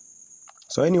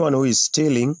 So anyone who is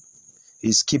stealing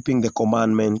is keeping the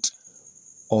commandment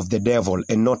of the devil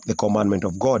and not the commandment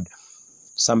of God.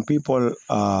 Some people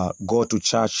go to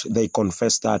church, they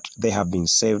confess that they have been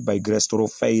saved by grace through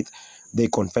faith. They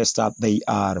confess that they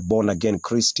are born again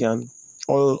Christian.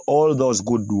 All those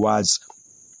good words.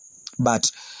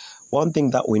 But one thing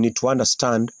that we need to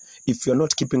understand, if you're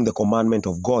not keeping the commandment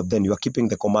of God, then you are keeping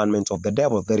the commandment of the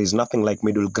devil. There is nothing like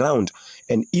middle ground.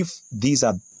 And if these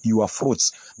are your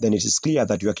fruits, then it is clear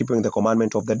that you are keeping the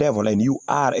commandment of the devil, and you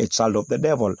are a child of the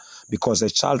devil, because a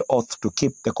child ought to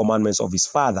keep the commandments of his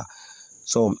father.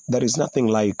 So there is nothing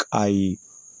like I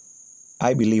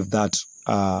believe that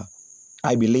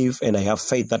I believe and I have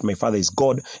faith that my father is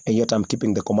God, and yet I'm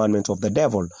keeping the commandments of the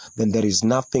devil. Then there is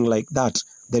nothing like that.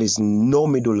 There is no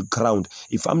middle ground.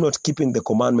 If I'm not keeping the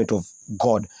commandment of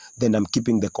God, then I'm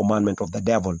keeping the commandment of the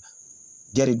devil.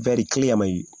 Get it very clear,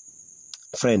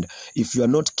 Friend, if you are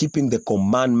not keeping the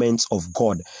commandments of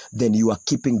God, then you are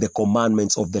keeping the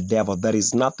commandments of the devil. There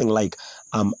is nothing like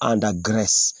I'm under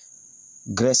grace.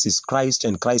 Grace is Christ,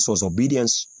 and Christ was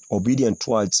obedient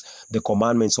towards the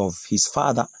commandments of his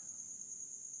Father.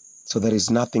 So there is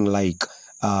nothing like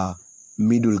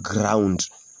middle ground.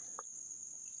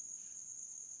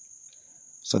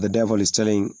 So the devil is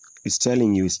telling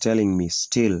me,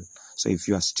 steal. So if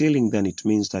you are stealing, then it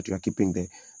means that you are keeping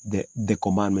the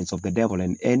commandments of the devil.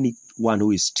 And anyone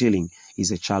who is stealing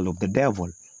is a child of the devil.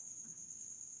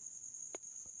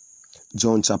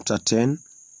 John chapter 10,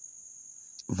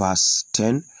 verse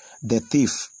 10. The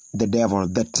thief, the devil,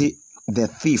 the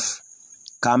thief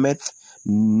cometh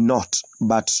not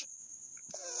but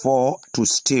for to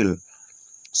steal.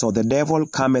 So the devil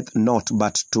cometh not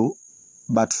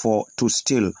but for to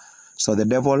steal. So the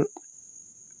devil,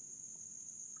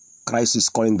 Christ is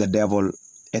calling the devil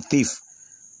a thief,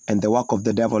 and the work of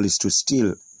the devil is to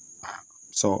steal.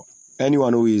 So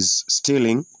anyone who is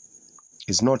stealing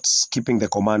is not keeping the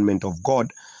commandment of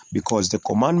God, because the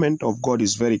commandment of God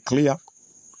is very clear.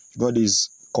 God is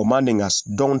commanding us,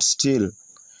 don't steal.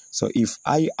 So if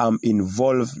I am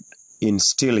involved in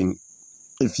stealing,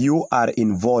 if you are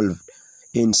involved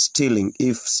in stealing,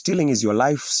 if stealing is your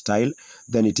lifestyle,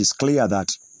 then it is clear that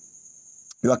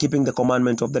you are keeping the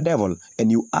commandment of the devil,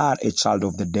 and you are a child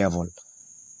of the devil.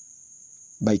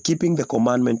 By keeping the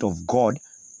commandment of God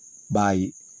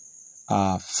by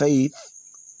faith,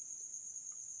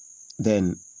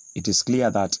 then it is clear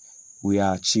that we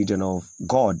are children of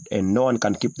God, and no one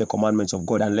can keep the commandments of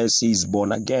God unless he is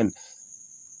born again,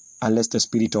 unless the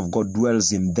Spirit of God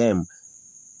dwells in them.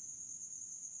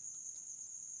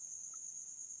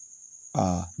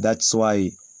 That's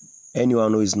why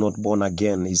anyone who is not born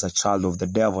again is a child of the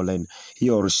devil, and he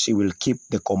or she will keep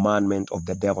the commandment of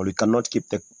the devil. We cannot keep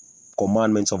the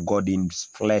commandments of God in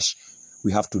flesh.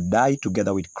 We have to die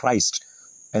together with Christ,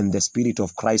 and the Spirit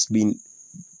of Christ being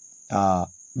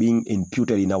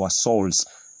imputed in our souls,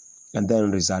 and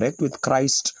then resurrect with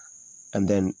Christ, and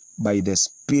then by the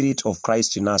Spirit of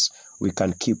Christ in us, we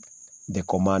can keep the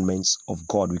commandments of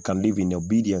God. We can live in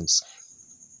obedience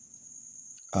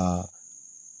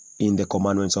in the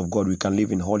commandments of God. We can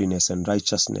live in holiness and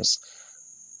righteousness.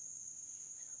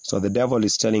 So the devil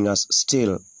is telling us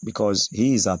steal, because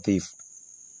he is a thief.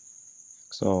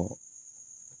 So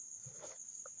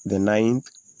the 9th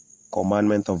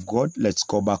commandment of God, let's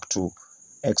go back to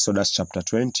Exodus chapter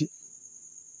 20.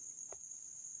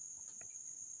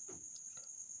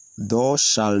 Thou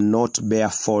shalt not bear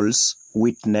false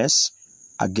witness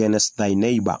against thy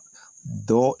neighbor.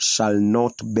 Thou shalt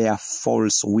not bear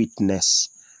false witness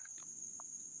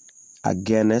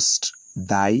against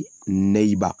thy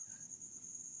neighbor.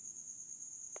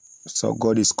 So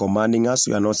God is commanding us.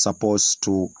 We are not supposed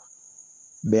to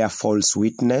bear false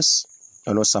witness.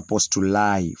 We are not supposed to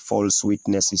lie. False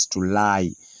witness is to lie.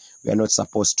 We are not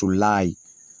supposed to lie.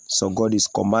 So God is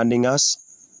commanding us,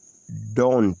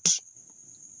 don't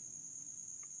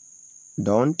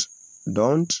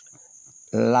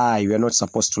lie. We are not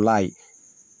supposed to lie.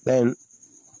 Then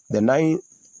the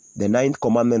ninth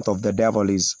commandment of the devil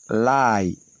is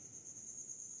lie.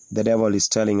 The devil is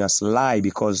telling us lie,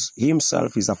 because he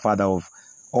himself is a father of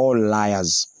all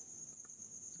liars.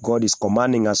 God is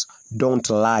commanding us, don't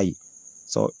lie.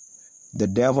 So the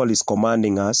devil is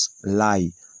commanding us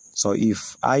lie. So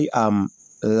if I am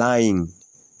lying,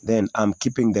 then I'm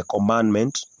keeping the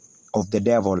commandment of the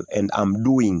devil, and I'm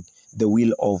doing the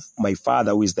will of my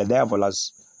father, who is the devil,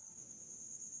 as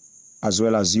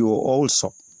well as you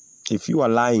also. If you are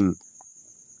lying,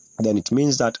 then it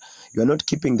means that you are not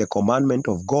keeping the commandment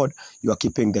of God, you are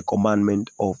keeping the commandment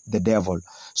of the devil.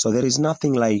 So there is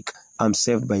nothing like I'm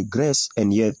saved by grace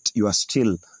and yet you are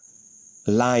still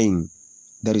lying.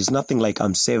 There is nothing like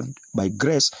I'm saved by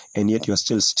grace and yet you are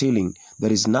still stealing.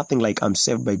 There is nothing like I'm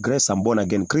saved by grace, I'm born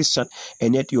again Christian,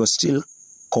 and yet you are still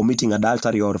committing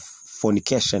adultery or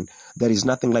fornication. There is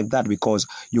nothing like that, because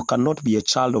you cannot be a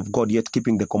child of God yet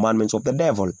keeping the commandments of the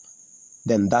devil.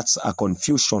 Then that's a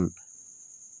confusion.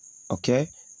 Okay?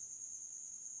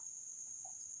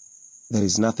 There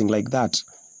is nothing like that.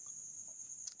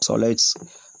 So let's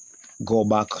go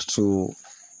back to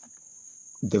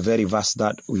the very verse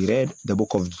that we read, the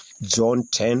book of John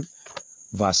 10,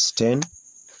 verse 10.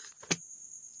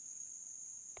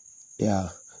 Yeah,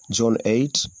 John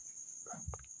 8,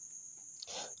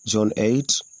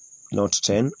 not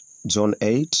 10, John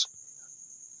 8.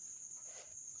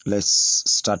 Let's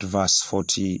start verse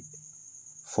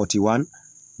 41.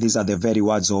 These are the very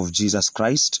words of Jesus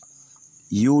Christ.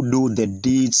 You do the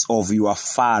deeds of your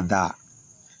father.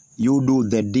 You do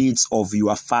the deeds of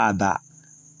your father.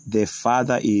 The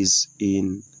Father is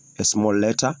in a small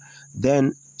letter.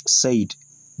 Then said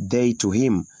they to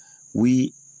him,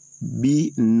 we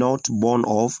be not born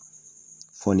of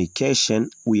fornication.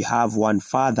 We have one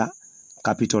Father,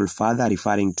 capital Father,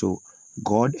 referring to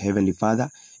God, Heavenly Father,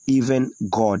 even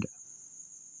God.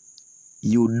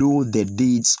 You do the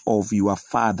deeds of your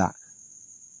father.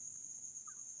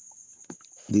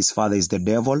 This father is the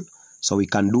devil, so we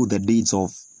can do the deeds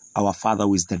of our father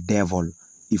who is the devil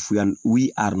if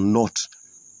we are not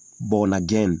born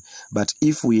again. But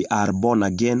if we are born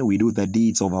again, we do the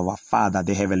deeds of our Father,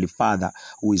 the Heavenly Father,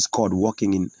 who is God,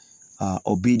 walking in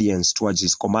obedience towards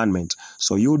His commandment.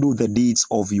 So you do the deeds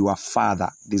of your Father.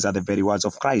 These are the very words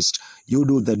of Christ. You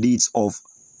do the deeds of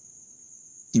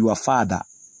your Father.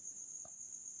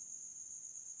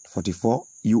 44.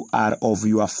 You are of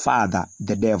your father,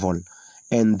 the devil,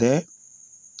 and the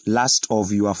lust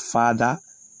of your father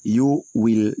you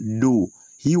will do.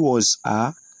 He was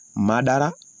a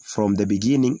murderer from the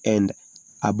beginning and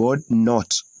abode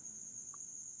not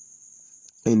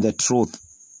in the truth.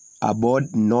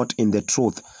 Abode not in the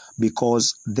truth,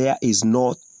 because there is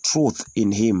no truth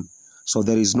in him. So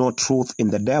there is no truth in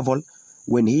the devil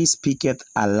when he speaketh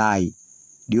a lie.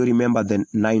 Do you remember the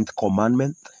 9th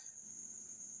commandment?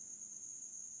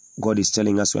 God is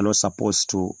telling us we're not supposed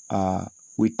to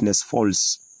witness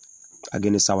false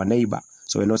against our neighbor.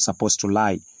 So we're not supposed to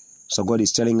lie. So God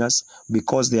is telling us,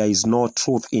 because there is no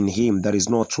truth in him, there is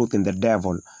no truth in the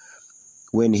devil.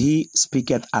 When he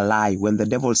speaketh a lie, when the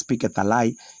devil speaketh a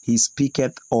lie, he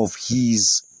speaketh of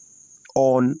his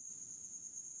own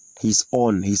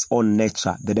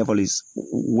nature. The devil is,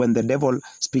 when the devil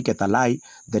speaketh a lie,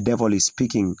 the devil is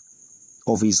speaking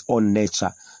of his own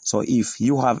nature. So if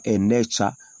you have a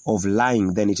nature of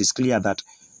lying, then it is clear that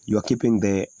you are keeping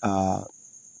the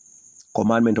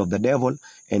commandment of the devil,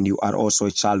 and you are also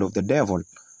a child of the devil.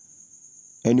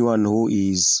 Anyone who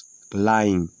is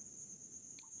lying,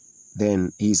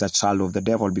 then he is a child of the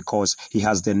devil, because he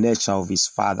has the nature of his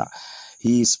father.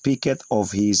 He speaketh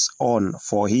of his own,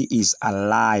 for he is a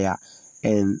liar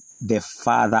and the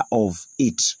father of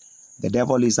it. The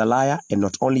devil is a liar, and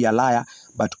not only a liar,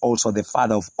 but also the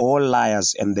father of all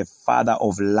liars and the father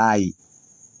of lie.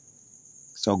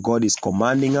 So God is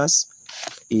commanding us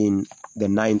in the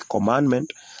 9th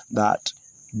commandment that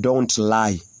don't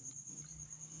lie.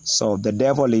 So the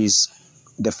devil is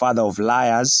the father of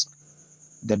liars.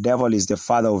 The devil is the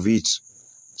father of it.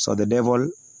 So the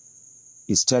devil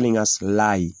is telling us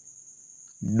lie.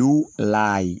 Do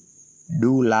lie.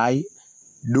 Do lie.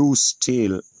 Do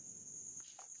steal.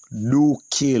 Do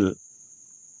kill.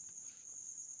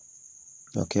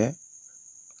 Okay?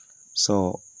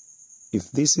 So if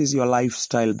this is your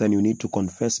lifestyle, then you need to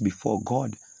confess before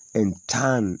God and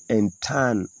turn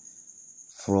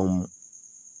from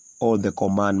all the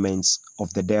commandments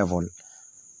of the devil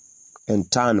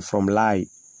and turn from lie.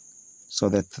 So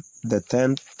the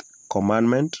 10th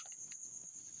commandment,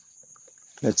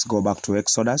 let's go back to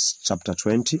Exodus chapter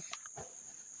 20.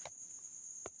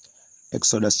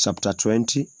 Exodus chapter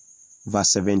 20,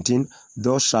 verse 17.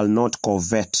 Thou shalt not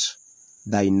covet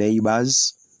thy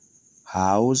neighbor's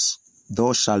house.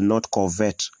 Thou shalt not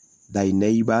covet thy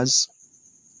neighbor's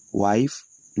wife,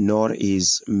 nor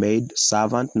his maid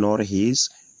servant, nor his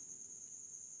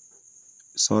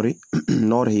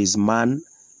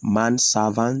man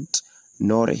servant,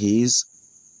 nor his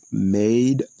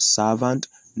maid servant,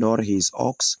 nor his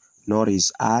ox, nor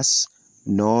his ass,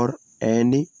 nor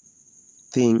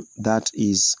anything that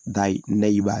is thy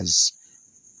neighbor's.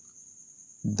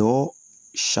 Thou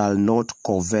shalt not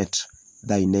covet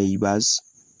thy neighbor's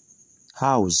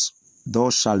house. Thou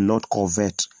shalt not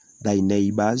covet thy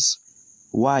neighbor's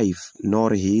wife,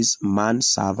 nor his man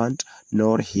servant,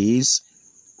 nor his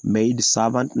maid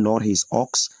servant, nor his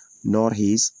ox, nor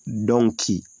his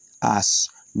donkey, ass,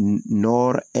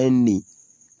 nor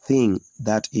anything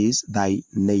that is thy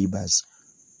neighbor's.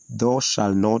 Thou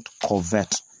shalt not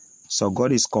covet. So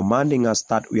God is commanding us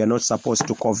that we are not supposed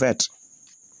to covet.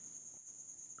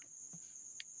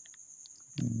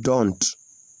 Don't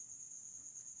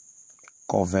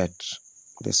covet.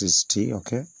 This is T,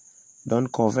 okay?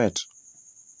 Don't covet.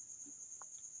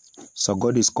 So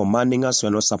God is commanding us we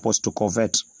are not supposed to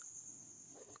covet.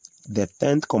 The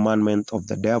 10th commandment of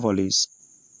the devil is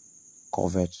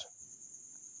covet.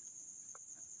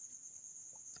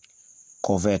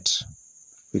 Covet.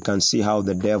 We can see how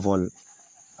the devil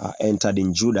entered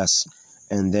in Judas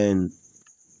and then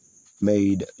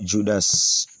made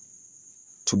Judas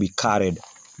to be carried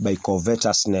by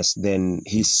covetousness. Then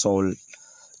he sold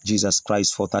Jesus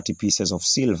Christ for 30 pieces of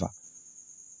silver.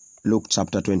 Luke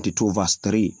chapter 22 verse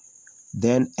 3.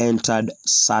 Then entered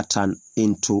Satan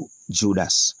into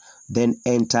Judas. Then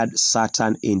entered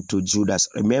Satan into Judas.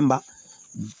 Remember,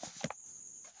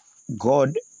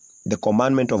 God, the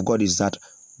commandment of God is that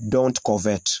don't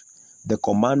covet. The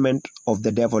commandment of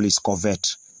the devil is covet.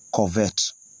 Covet.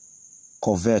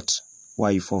 Covet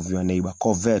wife of your neighbor.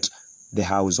 Covet the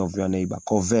house of your neighbor.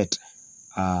 Covet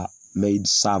maid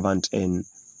servant and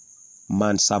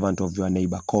man servant of your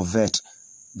neighbor. Covet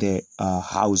the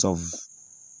house of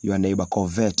your neighbor.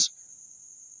 Covet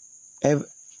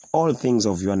all things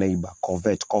of your neighbor.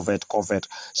 Covet, covet, covet.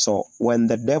 So when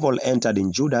the devil entered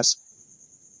in Judas,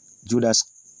 Judas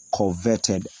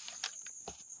coveted.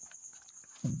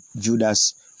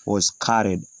 Judas was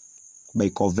carried by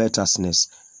covetousness.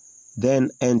 Then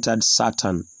entered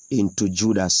Satan into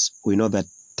Judas. We know that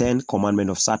 10th commandment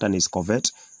of Satan is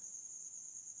covet.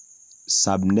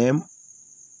 Subname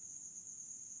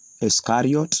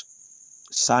Iscariot,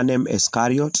 surname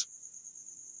Iscariot,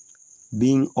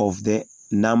 being of the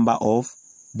number of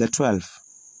the 12.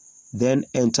 Then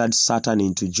entered Satan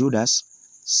into Judas,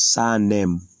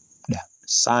 surnamed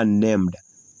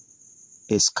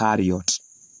Iscariot,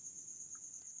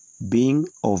 being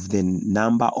of the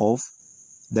number of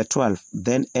the 12.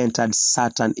 Then entered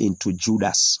Satan into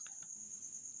Judas.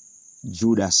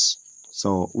 Judas.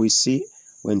 So we see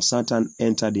when Satan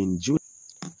entered in Judas,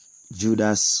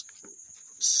 Judas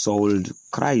sold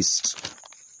Christ.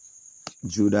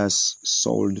 Judas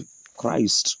sold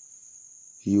Christ.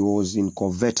 He was in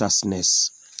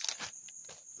covetousness.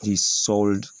 He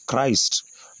sold Christ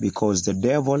because the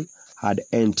devil had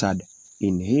entered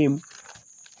in him,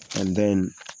 and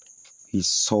then he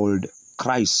sold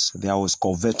Christ. There was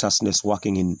covetousness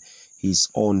working in his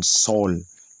own soul.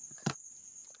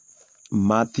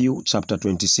 Matthew chapter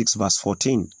 26 verse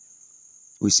 14.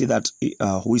 We see that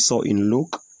we saw in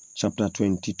Luke chapter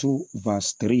 22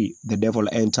 verse 3, the devil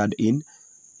entered in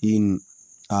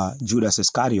Judas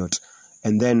Iscariot.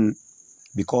 And then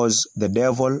because the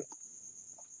devil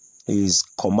is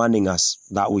commanding us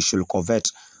that we should covet,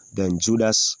 then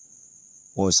Judas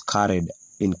was carried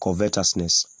in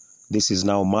covetousness. This is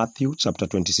now Matthew chapter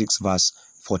 26 verse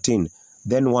 14.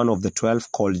 Then one of the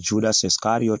 12, called Judas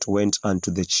Iscariot, went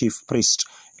unto the chief priest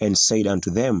and said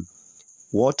unto them,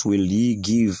 what will ye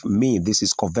give me? This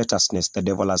is covetousness. The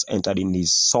devil has entered in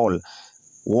his soul.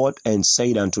 And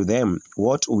said unto them,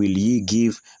 what will ye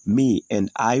give me?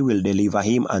 And I will deliver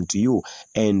him unto you.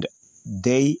 And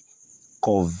they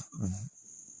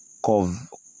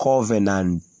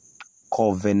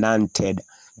covenanted.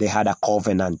 They had a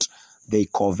covenant. They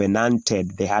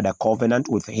covenanted. They had a covenant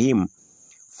with him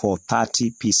for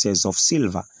 30 pieces of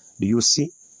silver. Do you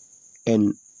see?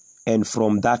 And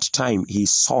from that time he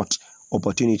sought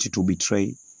opportunity to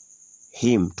betray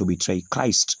him, to betray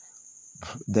Christ.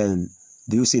 Then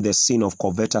do you see the sin of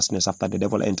covetousness after the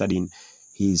devil entered in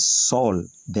his soul?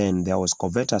 Then there was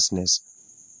covetousness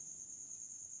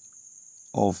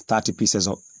of 30 pieces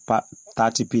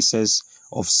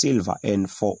of silver, and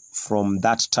from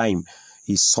that time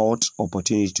he sought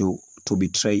opportunity to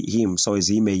betray him so as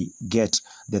he may get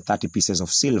the 30 pieces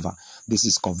of silver. This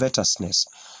is covetousness.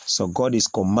 So God is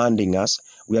commanding us.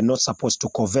 We are not supposed to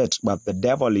covet, but the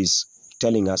devil is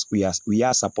telling us we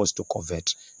are supposed to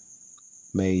covet.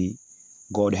 May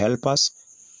God help us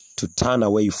to turn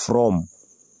away from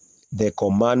the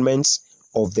commandments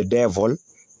of the devil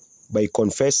by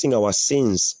confessing our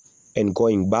sins and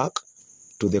going back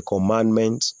to the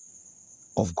commandments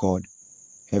of God.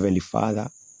 Heavenly Father,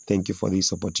 thank you for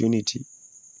this opportunity.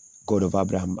 God of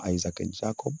Abraham, Isaac, and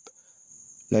Jacob,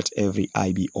 let every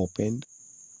eye be opened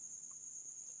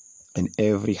and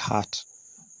every heart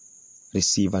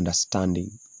receive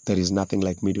understanding. There is nothing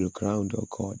like middle ground, oh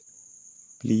God.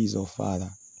 Please, oh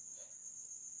Father,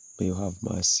 may you have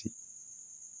mercy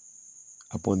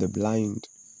upon the blind,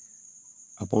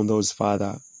 upon those,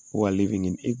 Father, who are living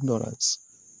in ignorance,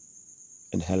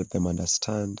 and help them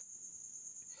understand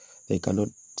they cannot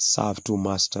serve two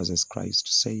masters, as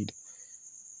Christ said.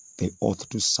 They ought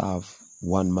to serve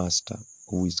one master,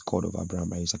 who is God of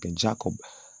Abraham, Isaac, and Jacob.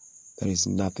 There is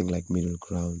nothing like middle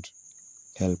ground.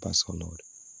 Help us, O Lord.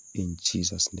 In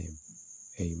Jesus' name,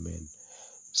 amen.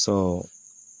 So,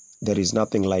 there is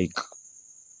nothing like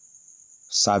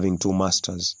serving two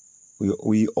masters.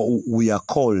 We are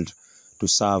called to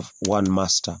serve one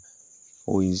master,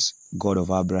 who is God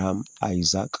of Abraham,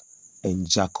 Isaac, and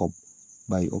Jacob,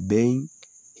 by obeying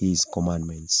his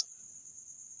commandments.